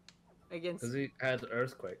against? Because he had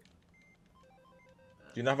Earthquake.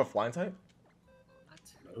 Do you not have a flying type?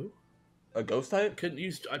 What? No. A ghost type? Couldn't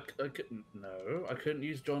use. I couldn't. No, I couldn't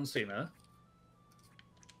use John Cena.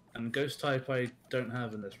 And Ghost type I don't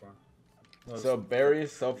have in this run. Well, So Bary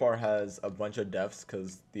so far has a bunch of deaths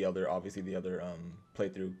because obviously the other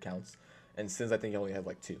playthrough counts, and since I think he only has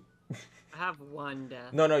like 2. I have 1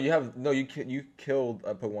 death. You killed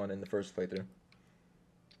Pokemon in the first playthrough.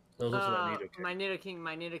 there was also that Nidoking.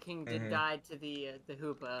 My Nidoking did die to the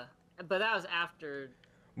Hoopa, but that was after.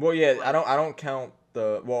 Well, yeah, I don't count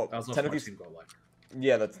the That was also technically. my team got life.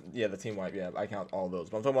 Yeah, the team wipe. Yeah, I count all those.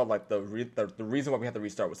 But I'm talking about like the reason why we had to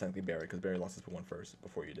restart was technically Bary because Bary lost his Pokemon first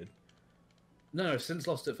before you did. No, Sin's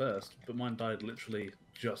lost it first, but mine died literally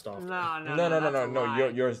just after. No.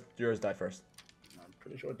 Yours died first. I'm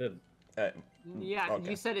pretty sure it did. Yeah, Okay.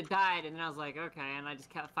 you said it died, and then I was like, okay, and I just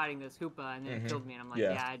kept fighting this Hoopa, and then it killed me, and I'm like,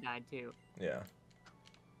 yeah, I died too. Yeah.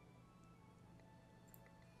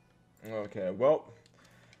 Okay, well,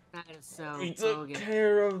 That is so we took bogus.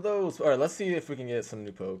 care of those. All right, let's see if we can get some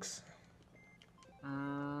new pokes.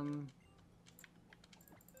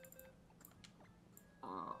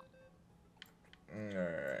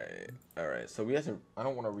 All right. So we have to. I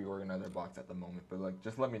don't want to reorganize our box at the moment, but like,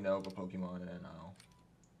 just let me know of a Pokemon, and I'll.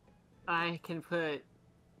 I can put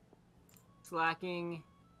Slacking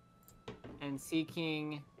and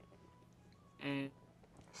Seeking and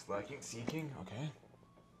Seeking. Okay.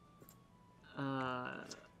 uh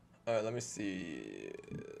All right, let me see.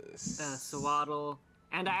 Swaddle,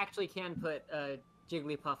 and I actually can put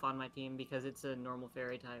Jigglypuff on my team because it's a normal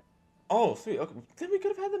fairy type. Oh, sweet. Okay, then we could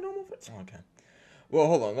have had the normal. Okay. Well,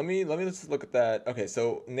 hold on. Let me just look at that. Okay,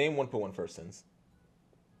 so name one Pokemon first, since.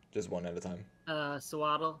 Just one at a time.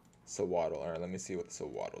 Swaddle. Swaddle. All right, let me see what the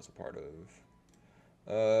Swaddle's a part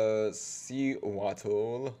of.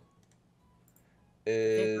 Sewaddle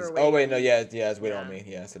is. Oh wait, no, yeah, it's waiting on me.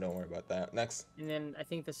 Yeah, so don't worry about that. Next. And then I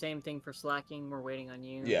think the same thing for Slacking. We're waiting on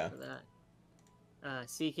you Yeah. for that.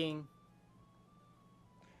 Seeking.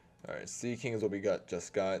 All right, Seeking is what we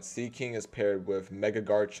just got. Seeking is paired with Mega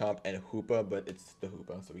Garchomp and Hoopa, but it's the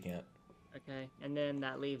Hoopa, so we can't. Okay, and then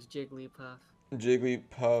that leaves Jigglypuff.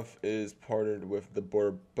 Jigglypuff is partnered with the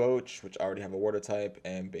Borboch, which I already have a water type,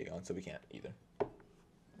 and Bagon, so we can't either.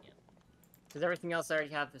 Yeah. Because everything else I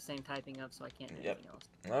already have the same typing of, so I can't do anything else.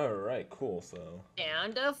 All right, cool. So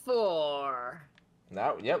Down to 4.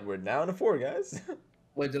 now, we're down to 4, guys.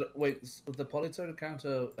 Wait, the Polytoad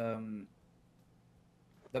encounter,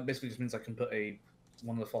 that basically just means I can put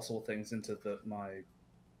one of the fossil things into my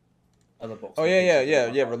other box. Oh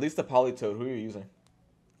yeah. Release the Polytoad. Who are you using?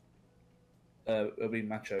 It'll be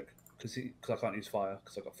Machoke, because I can't use fire,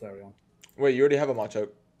 because I got Flareon. Wait, you already have a Machoke.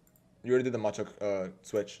 You already did the Machoke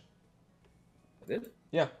switch. I did?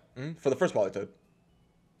 Yeah, for the first Polytoad.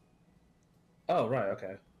 Oh, right,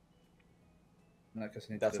 okay. In that case,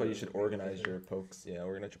 That's why you should organize your pokes. Yeah,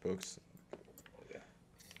 organize your pokes. Yeah.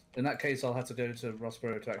 In that case, I'll have to go to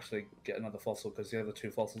Rossborough to actually get another fossil, because the other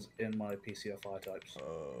 2 fossils in my PC are fire types.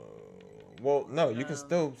 Well, no, you can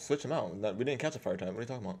still switch them out. We didn't catch a fire type. What are you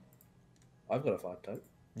talking about? I've got a fire type.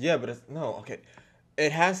 Yeah, but it's no, okay.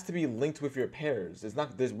 It has to be linked with your pairs. It's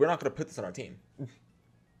not this. We're not gonna put this on our team.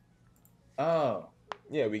 Oh.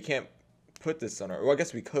 Yeah, we can't put this on our. Well, I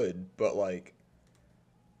guess we could, but like,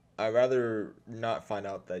 I'd rather not find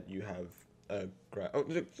out that you have a. Oh,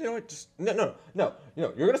 you know what? Just no.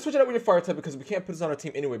 You're gonna switch it out with your fire type because we can't put this on our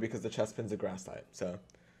team anyway because the Chespin's a grass type. So,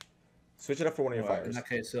 switch it up for one of your fires. In that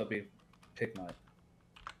case, it'll be Pignite.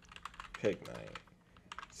 Pignite.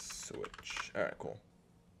 Switch. All right, cool.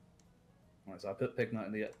 Alright, so I put Pignite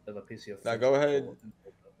in the other PC. Now go ahead.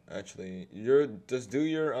 Actually, just do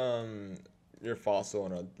your fossil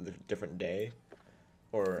on a different day,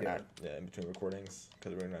 or in between recordings,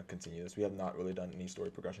 because we're gonna continue this. We have not really done any story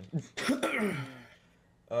progression.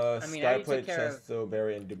 Skyplate, Chesto,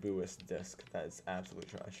 Bary, and Debuis disc. That is absolute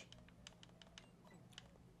trash.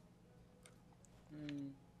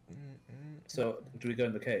 So, do we go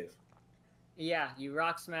in the cave? Yeah, you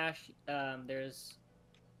rock smash. There's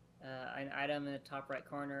an item in the top right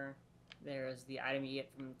corner. There's the item you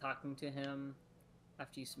get from talking to him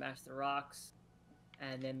after you smash the rocks.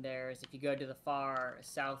 And then there's, if you go to the far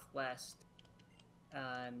southwest,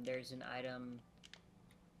 there's an item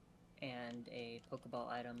and a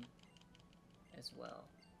Pokeball item as well.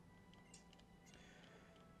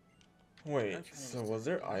 Wait, so was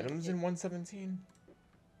there items in 117?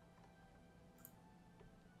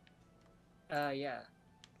 Yeah.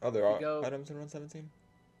 Oh, there are items in 117?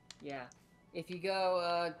 Yeah. If you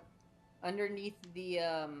go underneath the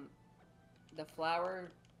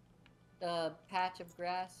flower patch of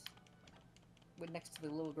grass next to the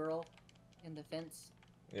little girl in the fence,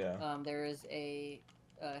 there is a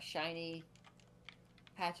shiny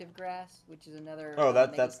patch of grass, which is another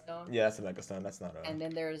that's stone. Yeah, that's a mega stone. That's not a... And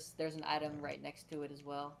then there's an item right next to it as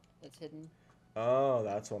well that's hidden. Oh,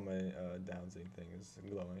 that's why my downsing thing is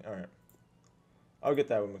glowing. All right. I'll get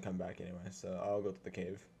that when we come back anyway, so I'll go to the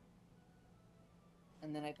cave.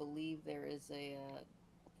 And then I believe there is a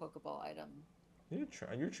Pokeball item. You're a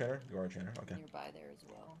trainer? You are a trainer, okay. Nearby there as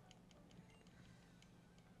well.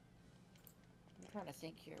 I'm trying to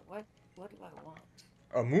think here. What do I want?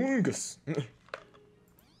 Amoongus!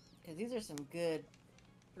 Because these are some good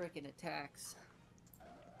freaking attacks.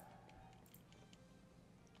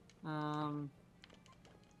 I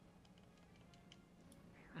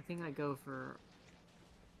think I go for...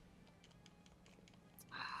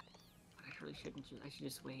 I really shouldn't. I should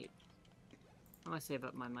just wait. I'm gonna save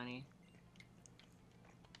up my money.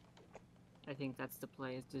 I think that's the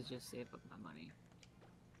play, is to just save up my money.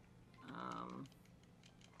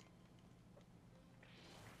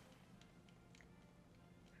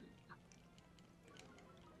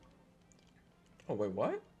 Oh, wait,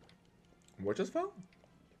 what? What just fell?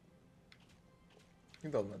 I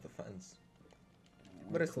think that was not the fence.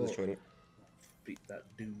 But I still destroyed it. Beat that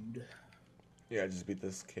dude. Yeah, I just beat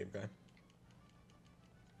this cave guy.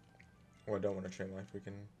 Oh, I don't want to train life. We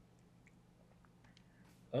can...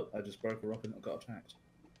 Oh, I just broke a rock and got attacked.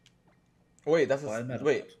 Wait, that's a...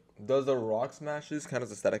 Wait, does the rock smashes count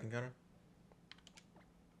as a static encounter?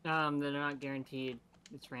 They're not guaranteed.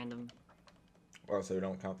 It's random. Oh, so we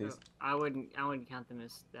don't count these? I wouldn't count them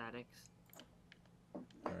as statics.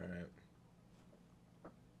 Alright.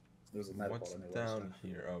 There's a medical What's anyway, down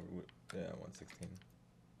here? Oh, yeah, 116.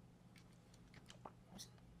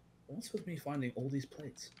 What's with me finding all these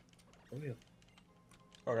plates? For real.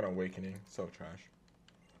 Oh, I got an awakening. So trash.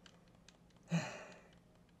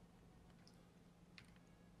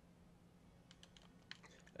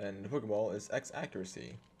 And the Pokeball is X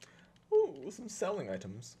accuracy. Ooh, some selling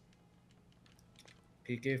items.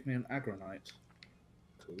 He gave me an Agronite.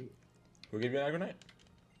 Cool. Who gave you an Agronite?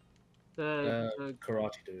 The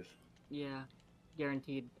karate dude. Yeah,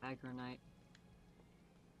 guaranteed Agronite.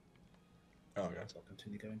 Oh, okay. So I'll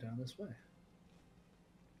continue going down this way.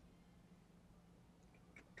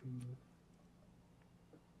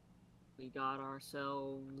 We got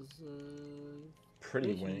ourselves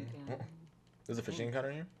Pretty wing. Oh, there's a fishing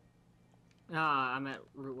encounter here? Nah, I'm at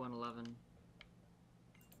Route 111.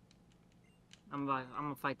 I'm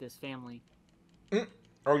gonna fight this family.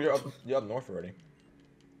 Oh, you're up north already.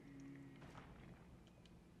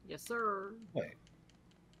 Yes, sir. Wait.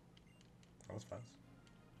 That was fast.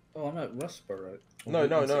 Oh, I'm at Rustboro. No.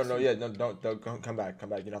 Yeah, no, don't come back. Come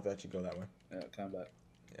back. You don't have to actually go that way. Yeah, come back.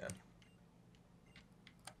 Yeah.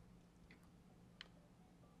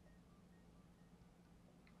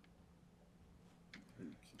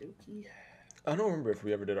 Okie dokie. I don't remember if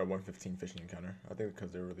we ever did our 115 fishing encounter. I think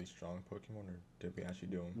because they're really strong Pokemon, or did we actually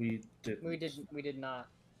do them? We did. We did not.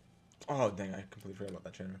 Oh dang! I completely forgot about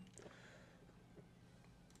that channel.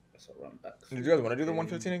 So run back. Did you guys want to do the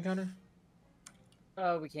 115 encounter?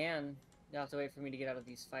 Oh, we can. You'll have to wait for me to get out of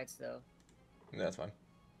these fights, though. Yeah, that's fine.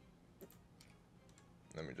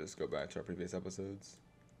 Let me just go back to our previous episodes.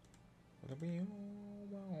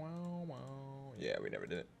 Yeah, we never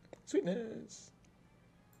did it. Sweetness.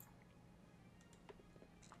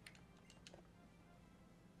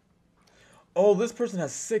 Oh, this person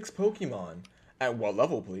has 6 Pokemon. At what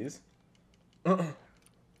level, please? Oh,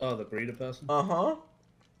 the breeder person? Uh-huh.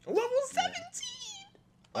 Level 17!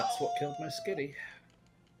 That's what killed my Skitty.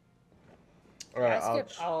 Alright, I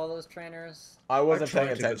skipped all those trainers. I wasn't I tried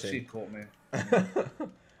paying to, but attention. she caught me.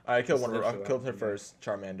 I killed That's one. I literally killed her what happened, first.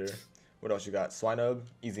 Charmander. What else you got? Swinub.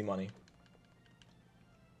 Easy money.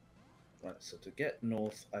 Right, so to get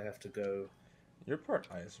north, I have to go. You're part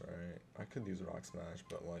ice, right? I could use Rock Smash,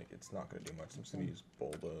 but like it's not gonna do much. I'm just gonna use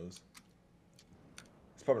Bulldoze.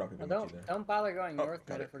 It's probably not gonna do much either. Don't bother going Oh, north,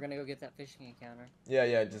 got but it. if we're gonna go get that fishing encounter.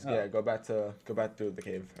 Yeah, just go back through the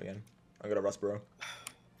cave again. I go to Rustboro.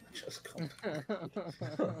 Just come.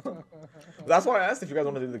 That's why I asked if you guys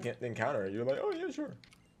want to do the encounter. You're like, oh yeah, sure.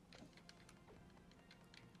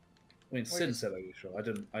 I mean, Sin said, "Are you sure?" I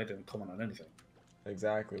didn't comment on anything.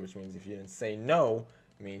 Exactly, which means if you didn't say no,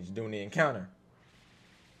 it means you're doing the encounter.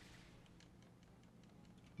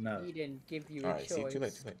 No. He didn't give you a Alright, choice. see, too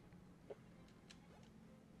late.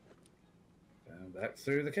 Going back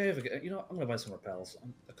through the cave again. You know what? I'm gonna buy some repels.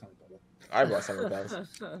 I can't bother. I brought some repels.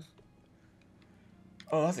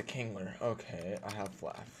 Oh, that's a Kingler. Okay, I have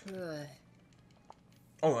Flaaff.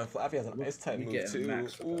 Oh, and Flaffy has an ice type We move get too.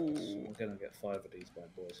 max repels. Ooh. We're gonna get 5 of these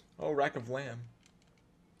bad boys. Oh, Rack of Lamb.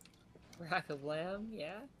 Rack of Lamb,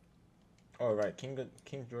 yeah. Oh, right.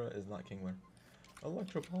 Kingdra is not Kingler.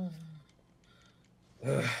 Electro Ball.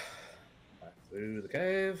 Back through the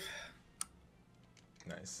cave.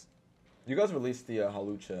 Nice. You guys released the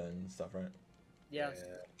Halucha and stuff, right? Yes.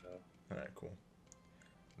 Yeah, Alright, cool.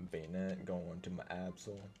 Bayonet going to my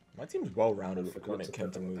Absol. My team's well-rounded with forgot Hoenn to and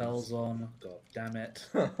put the Kenta moves. repels on. God damn it.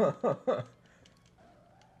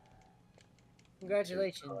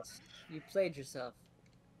 Congratulations. You played yourself.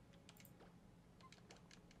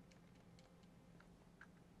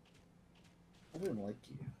 I don't like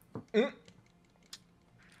you.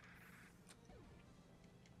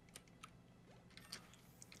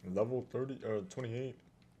 Level 30 or 28.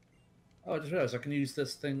 Oh, I just realized I can use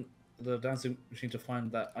this thing, the dancing machine, to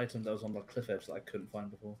find that item that was on the cliff edge that I couldn't find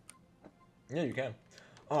before. Yeah, you can.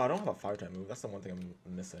 Oh, I don't have a fire type move. That's the one thing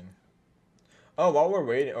I'm missing. Oh, while we're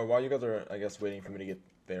waiting, or while you guys are, I guess, waiting for me to get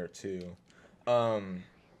there too,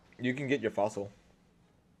 you can get your fossil.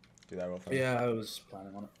 Do that real fast. Yeah, I was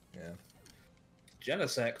planning on it. Yeah.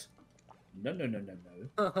 Genesect. No.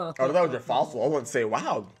 Oh, that was your fossil. I wouldn't say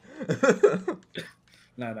wow.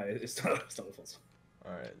 No, it's not a fossil.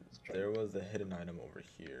 Alright, there was a hidden item over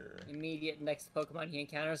here. Immediate next Pokemon he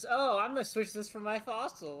encounters. Oh, I'm gonna switch this for my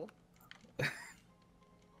fossil.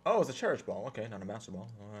 Oh, it's a Cherish Ball. Okay, not a Master Ball.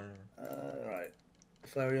 Right.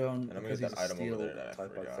 Flareon, And I'm gonna because get he's that a item over steel there that I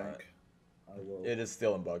type, forgot. I think. I will. It is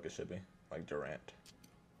still in bug, it should be. Like Durant.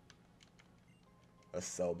 A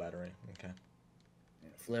cell battery. Okay. Yeah,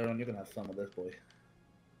 Flareon, you're gonna have fun with this boy.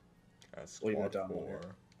 That's Or you go squad down 4. over.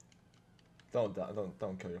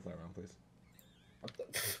 Don't kill your Flareon, please. What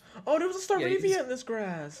the- Oh, there was a Yeah, Staravia in this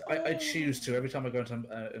grass. I choose to every time I go into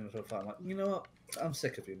a fight. I'm like, you know what? I'm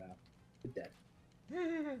sick of you now. You're dead.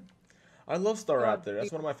 I love Staraptor. That's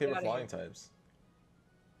get one of my favorite outta here. flying types.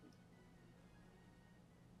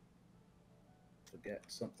 Forget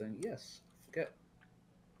something. Yes. Forget.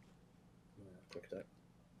 Quick attack.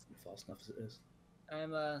 Fast enough as it is.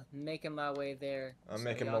 I'm making my way there. I'm so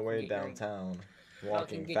making y'all my can way get your- downtown. Y'all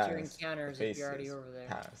Walking can get fast. your encounters if you're already faces over there.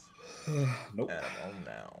 Pass. Nope. Animal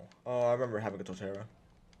now. Oh, I remember having a Totera.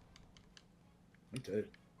 Me too.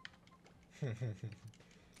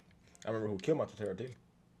 I remember who killed my Totera too.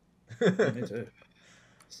 Yeah, me too.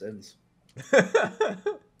 Sins.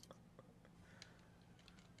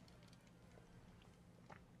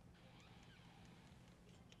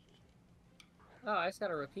 Oh, I just got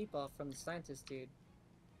a repeat ball from the scientist dude.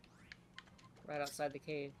 Right outside the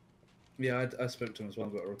cave. Yeah, I spoke to him as well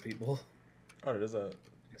about a repeat ball. Oh, there's a.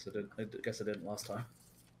 I guess I didn't last time.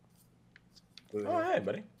 Oh, hey,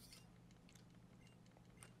 buddy.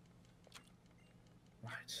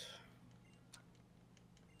 Right.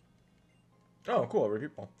 Oh, cool, a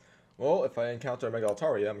repeat ball. Well, if I encounter a Mega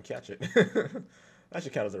Altaria, I'm gonna catch it. That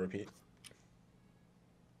should count as a repeat.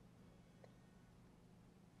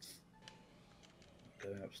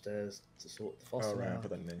 Going upstairs to sort the fossil Oh, right, I out.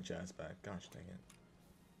 put that ninja ass back. Gosh dang it.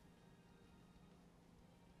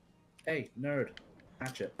 Hey, nerd.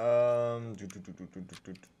 Hatch it.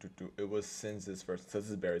 It was Sin's first. So this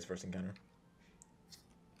is Bary's first encounter.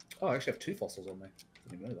 Oh, I actually have 2 fossils on me.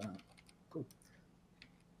 Didn't even know that. Cool.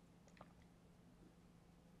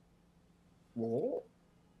 Whoa.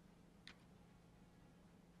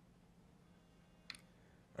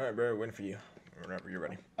 All right, Bary, win for you. Whenever you're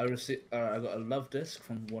ready. I received. I got a love disc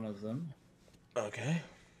from one of them. Okay.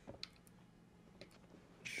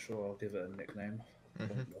 Sure, I'll give it a nickname.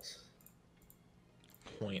 Pointless.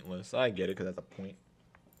 Pointless. I get it, because that's a point.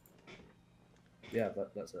 Yeah,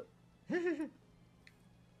 that's it. And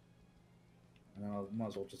I might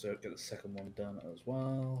as well just get the second one done as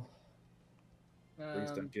well.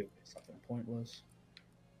 Please don't give me something pointless.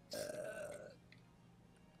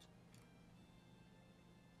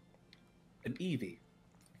 An Eevee.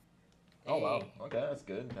 Oh, wow. Okay, that's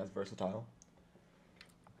good. That's versatile.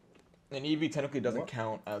 And Eevee technically doesn't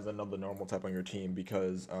count as another normal type on your team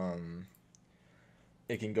because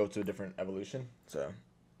it can go to a different evolution. So.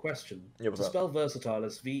 Question. Yeah, what's the up? spell versatile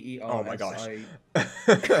is VERSI. Oh my gosh.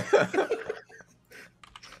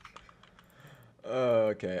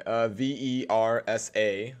 Okay.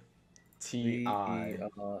 VERSATI.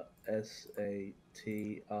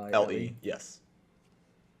 VERSATILE. Yes.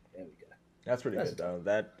 There we go. That's pretty good though.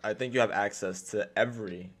 That I think you have access to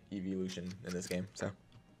every evolution in this game. So.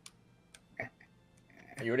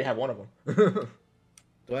 You already have one of them.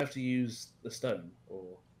 Do I have to use the stone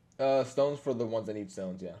or? Stones for the ones that need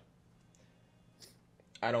stones, yeah.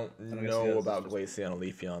 I don't know about Glaceon and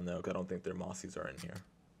Leafeon, though, because I don't think their Mossies are in here.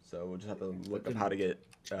 So we'll just have to look up how to get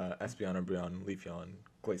Espeon, Umbreon, Leafeon,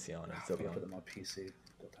 Glaceon, and Sylveon. I'll put it on my PC.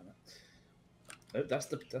 God damn it. Oh, that's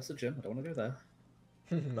the gym. I don't want to go there.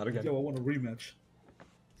 Not again. Yo, I want a rematch.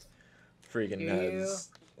 Freaking has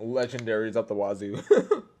legendaries up the wazoo.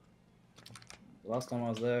 Last time I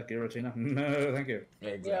was there, Giratina. No, thank you.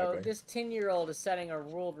 Exactly. Yo, this 10-year-old is setting a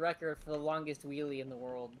world record for the longest wheelie in the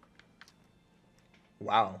world.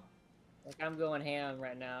 Wow. Like, I'm going ham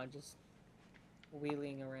right now, just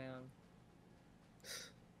wheeling around.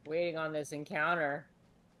 Waiting on this encounter.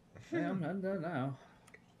 Yeah, I'm done now.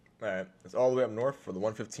 Alright, it's all the way up north for the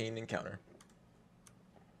 115 encounter.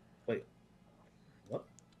 Wait. What?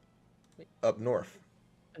 Up north.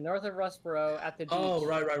 North of Rustboro at the beach. Oh,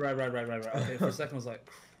 right. Okay, for a second I was like,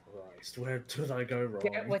 Christ, where did I go wrong?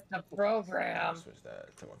 Get with the program. Switch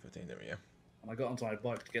that to 115, there we go. And I got onto my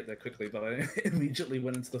bike to get there quickly, but I immediately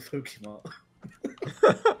went into the Pokemon.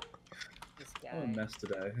 This guy. What a mess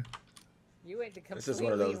today. You went the It's just completely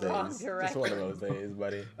one of those wrong days. direction. Just one of those days,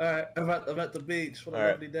 buddy. Alright, I'm at the beach. What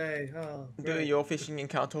a lovely day. Oh, Do great. your fishing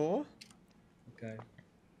encounter. Okay.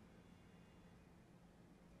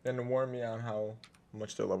 And warn me on how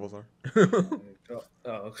much their levels are.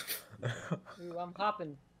 Oh. Ooh, I'm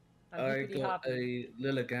hopping. I'm I hippity got hopping. a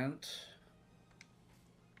Lilligant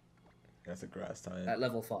That's a grass type. at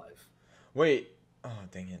level 5. Wait. Oh,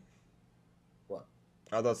 dang it. What?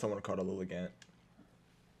 I thought someone caught a Lilligant.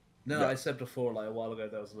 No, Yeah. I said before, like a while ago,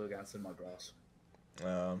 there was Lilligants in my grass.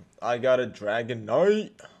 I got a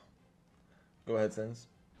Dragonite. Go ahead, Sins.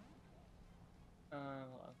 Hold on.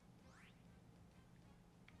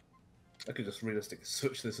 I could just realistically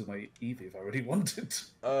switch this with my Eevee if I really wanted.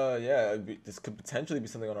 Yeah, this could potentially be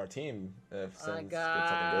something on our team if Sins gets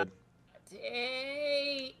something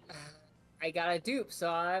good. I got a dupe, so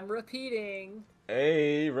I'm repeating.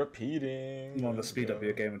 Hey, repeating. You want to speed up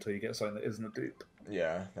your game until you get something that isn't a dupe.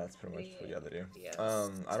 Yeah, that's pretty much what you have to do. Yes.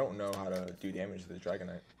 I don't know how to do damage to this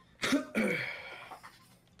Dragonite.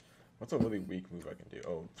 What's a really weak move I can do?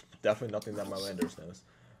 Oh, definitely nothing that my Landers knows.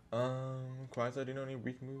 Quasar, do you know any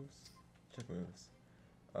weak moves? Check moves.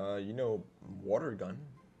 You know, Water Gun.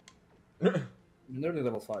 They're only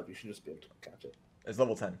level 5, you should just be able to catch it. It's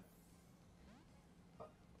level 10.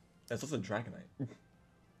 It's also Dragonite.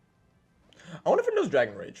 I wonder if it knows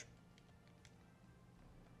Dragon Rage.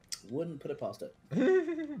 Wouldn't put it past it.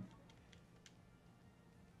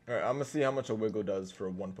 Alright, I'm gonna see how much a Wiggle does for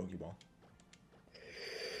one Pokeball.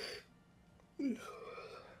 Come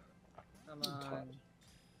on.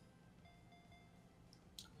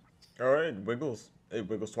 Alright, Wiggles. It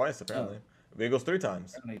wiggles twice, apparently. It wiggles 3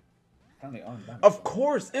 times. Apparently I'm banned. Of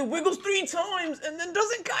course, it wiggles 3 times and then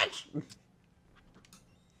doesn't catch.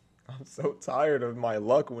 I'm so tired of my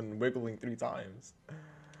luck when wiggling 3 times.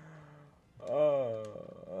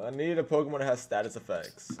 I need a Pokemon that has status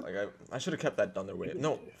effects. Like I should have kept that Thunderwave.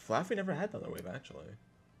 No, Flaffy never had Thunderwave actually.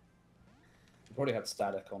 It probably had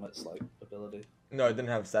static on its like ability. No, it didn't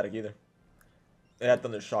have static either. It had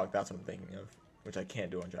Thunder Shock. That's what I'm thinking of, which I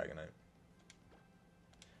can't do on Dragonite.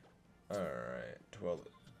 All right, well,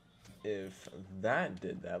 if that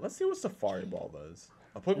did that, let's see what Safari Ball does.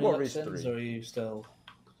 A Pokeball reached 3. Or are you still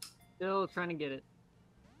trying to get it?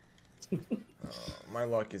 My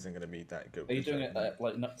luck isn't gonna be that good. Are you doing it at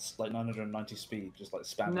like 990 speed, just like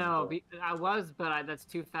spamming? No, I was, but that's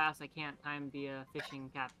too fast. I can't time the fishing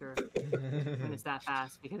capture when it's that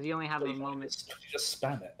fast because you only have a moment. You just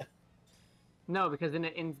spam it. No, because then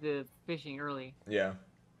it ends the fishing early. Yeah.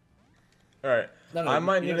 All right. No, I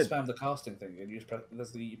might need to to spam the casting thing. And you just press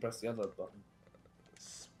you press the other button.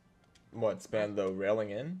 What? Spam the railing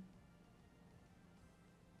in?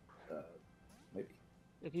 Maybe.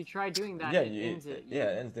 If you try doing that, Yeah, it ends it. Yeah,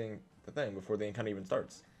 it ends the thing before the encounter even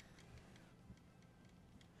starts.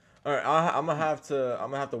 All right, I'm gonna have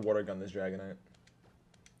to water gun this Dragonite.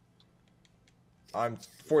 I'm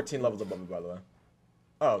 14 levels above it, by the way.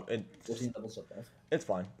 Oh, 14 levels above. It's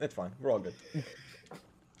fine. It's fine. We're all good.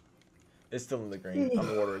 It's still in the green. I'm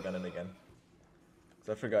gonna water gun it again.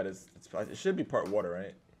 So I forgot it should be part water,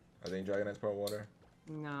 right? I think Dragonite's part water.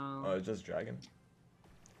 No. Oh, it's just dragon.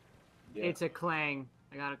 Yeah. It's a Clang.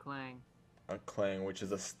 I got a Clang. A Clang, which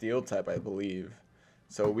is a steel type, I believe.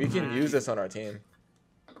 So we can use this on our team.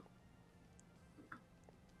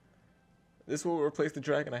 This will replace the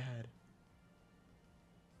dragon I had.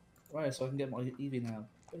 Right, so I can get my Eevee now.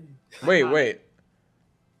 Wait.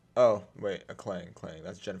 Oh, wait, a Clang.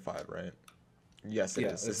 That's Gen 5, right? Yes, it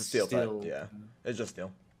is. It's a steel type. Yeah, it's just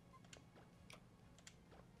steel.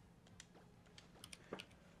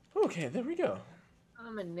 Okay, there we go.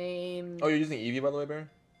 I'm a name. Oh, you're using Eevee, by the way, Bary?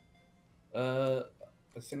 I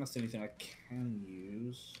think that's the only thing I can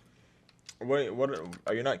use. Wait, what?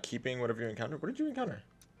 Are you not keeping whatever you encountered? What did you encounter?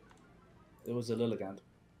 It was a Lilligant.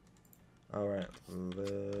 All right.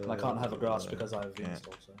 And I can't have a grass because I have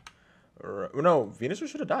Venusaur. So. Well, no, Venusaur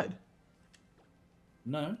should have died.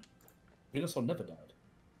 No, Venusaur never died.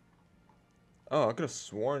 Oh, I could have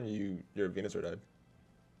sworn your Venusaur died.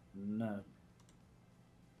 No.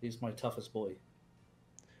 He's my toughest boy.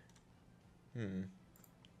 Hmm.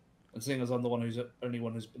 And seeing as I'm the only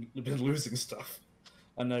one who's been losing stuff,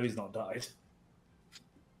 I know he's not died.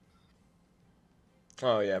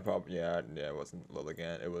 Oh yeah, probably yeah. It wasn't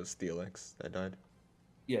Lilligant. It was Steelix that died.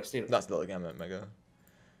 Yeah, Steelix. Not Steelix. I meant Mega.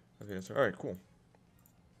 Venusaur. All right, cool.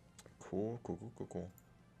 Cool.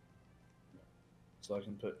 So I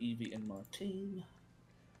can put Eevee in my team.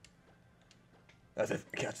 That's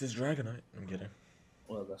if catch this Dragonite. I'm kidding.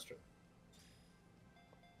 Well, that's true.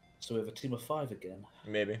 So we have a team of 5 again.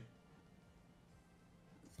 Maybe.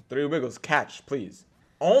 3 Wiggles, catch, please.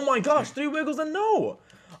 Oh my gosh, 3 Wiggles and no!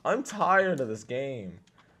 I'm tired of this game.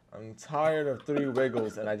 I'm tired of 3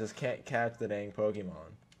 Wiggles and I just can't catch the dang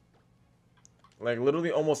Pokemon. Like,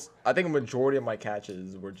 literally almost, I think a majority of my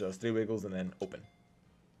catches were just 3 Wiggles and then open.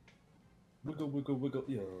 Wiggle,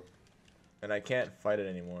 yeah. And I can't fight it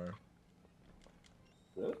anymore.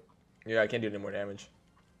 Really? Yeah, I can't do any more damage.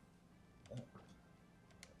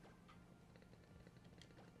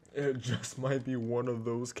 It just might be one of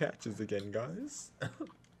those catches again, guys.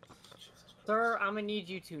 Sir, I'm gonna need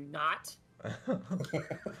you to not.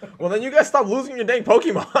 Well, then you guys stop losing your dang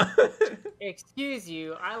Pokemon. Excuse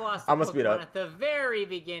you, I lost I a must speed Pokemon up. at the very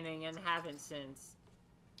beginning and haven't since.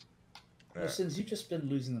 Well, since you've just been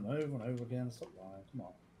losing them over and over again, stop lying. Come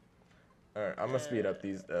on. Alright, I'm gonna speed up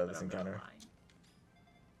this encounter.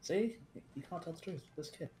 See? You can't tell the truth. This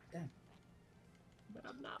kid. Damn. But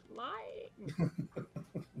I'm not lying.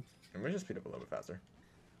 I'm gonna just speed up a little bit faster.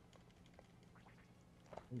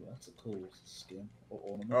 Ooh, that's a cool skin or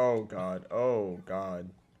ornament. Oh god. Oh god.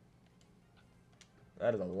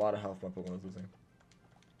 That is a lot of health my Pokemon is losing.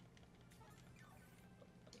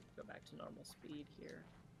 Go back to normal speed here.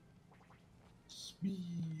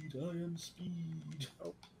 Speed, I am speed.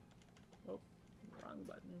 Oh, wrong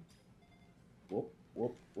button. Whoop.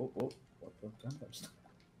 What the damage?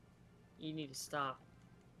 You need to stop.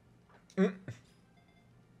 I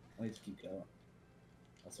need to keep going.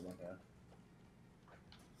 That's the one there.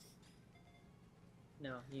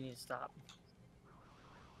 No, you need to stop.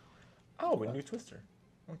 Oh, a new Twister.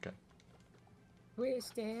 Okay.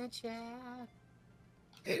 Twist and shout.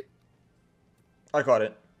 I caught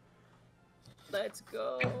it. Let's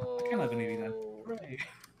go. I can't have an Eevee now. Hooray.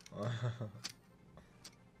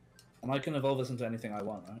 And I can evolve this into anything I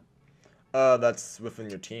want, right? That's within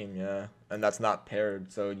your team, yeah. And that's not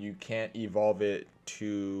paired, so you can't evolve it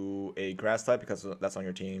to a grass type because that's on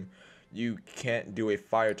your team. You can't do a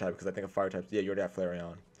fire type because I think a fire type, yeah, you already have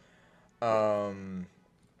Flareon.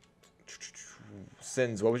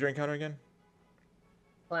 Sins, what was your encounter again?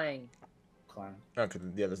 Playing. Climb. Okay,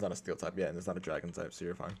 yeah, there's not a steel type, yeah, and there's not a dragon type, so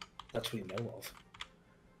you're fine. That we know of.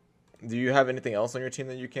 Do you have anything else on your team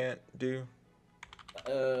that you can't do?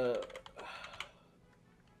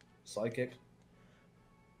 Psychic.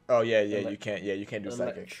 Oh yeah, you can't. Yeah, you can't do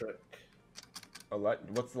psychic.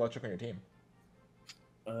 Electric. What's electric on your team?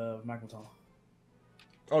 Magneton.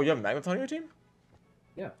 Oh, you have Magneton on your team?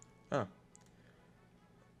 Yeah. Oh.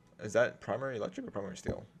 Is that primary electric or primary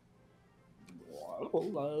steel?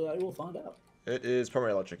 Well, I will find out. It is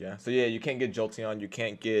primary electric, yeah. So yeah, you can't get Jolteon, you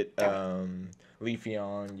can't get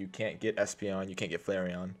Leafeon, you can't get Espeon, you can't get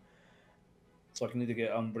Flareon. So I can either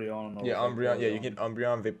get Umbreon or... Yeah, Umbreon. Yeah, you get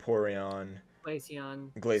Umbreon, Vaporeon,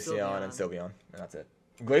 Glaceon, and Sylveon, and that's it.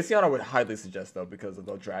 Glaceon I would highly suggest though because of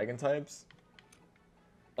the dragon types.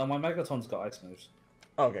 My Magneton's got ice moves.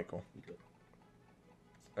 Oh, okay, cool.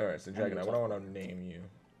 Alright, so Dragonite, what do I want to name you?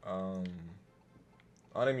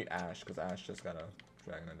 I'll name you Ash, because Ash just got a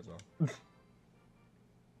Dragonite as well.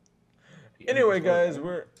 Anyway, guys,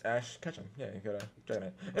 we're... Ash, catch him. Yeah, you got a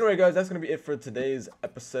Dragonite. Anyway, guys, that's going to be it for today's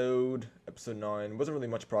episode. Episode 9. Wasn't really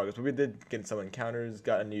much progress, but we did get some encounters.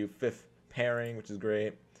 Got a new 5th pairing, which is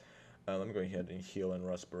great. Let me go ahead and heal in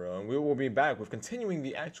Rustboro. And we will be back with continuing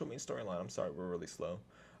the actual main storyline. I'm sorry, we're really slow.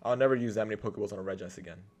 I'll never use that many Pokeballs on a Regice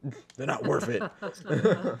again. They're not worth it.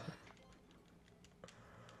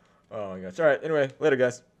 Oh my gosh. Alright, anyway, later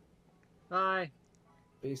guys. Bye.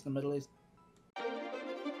 Peace in the Middle East.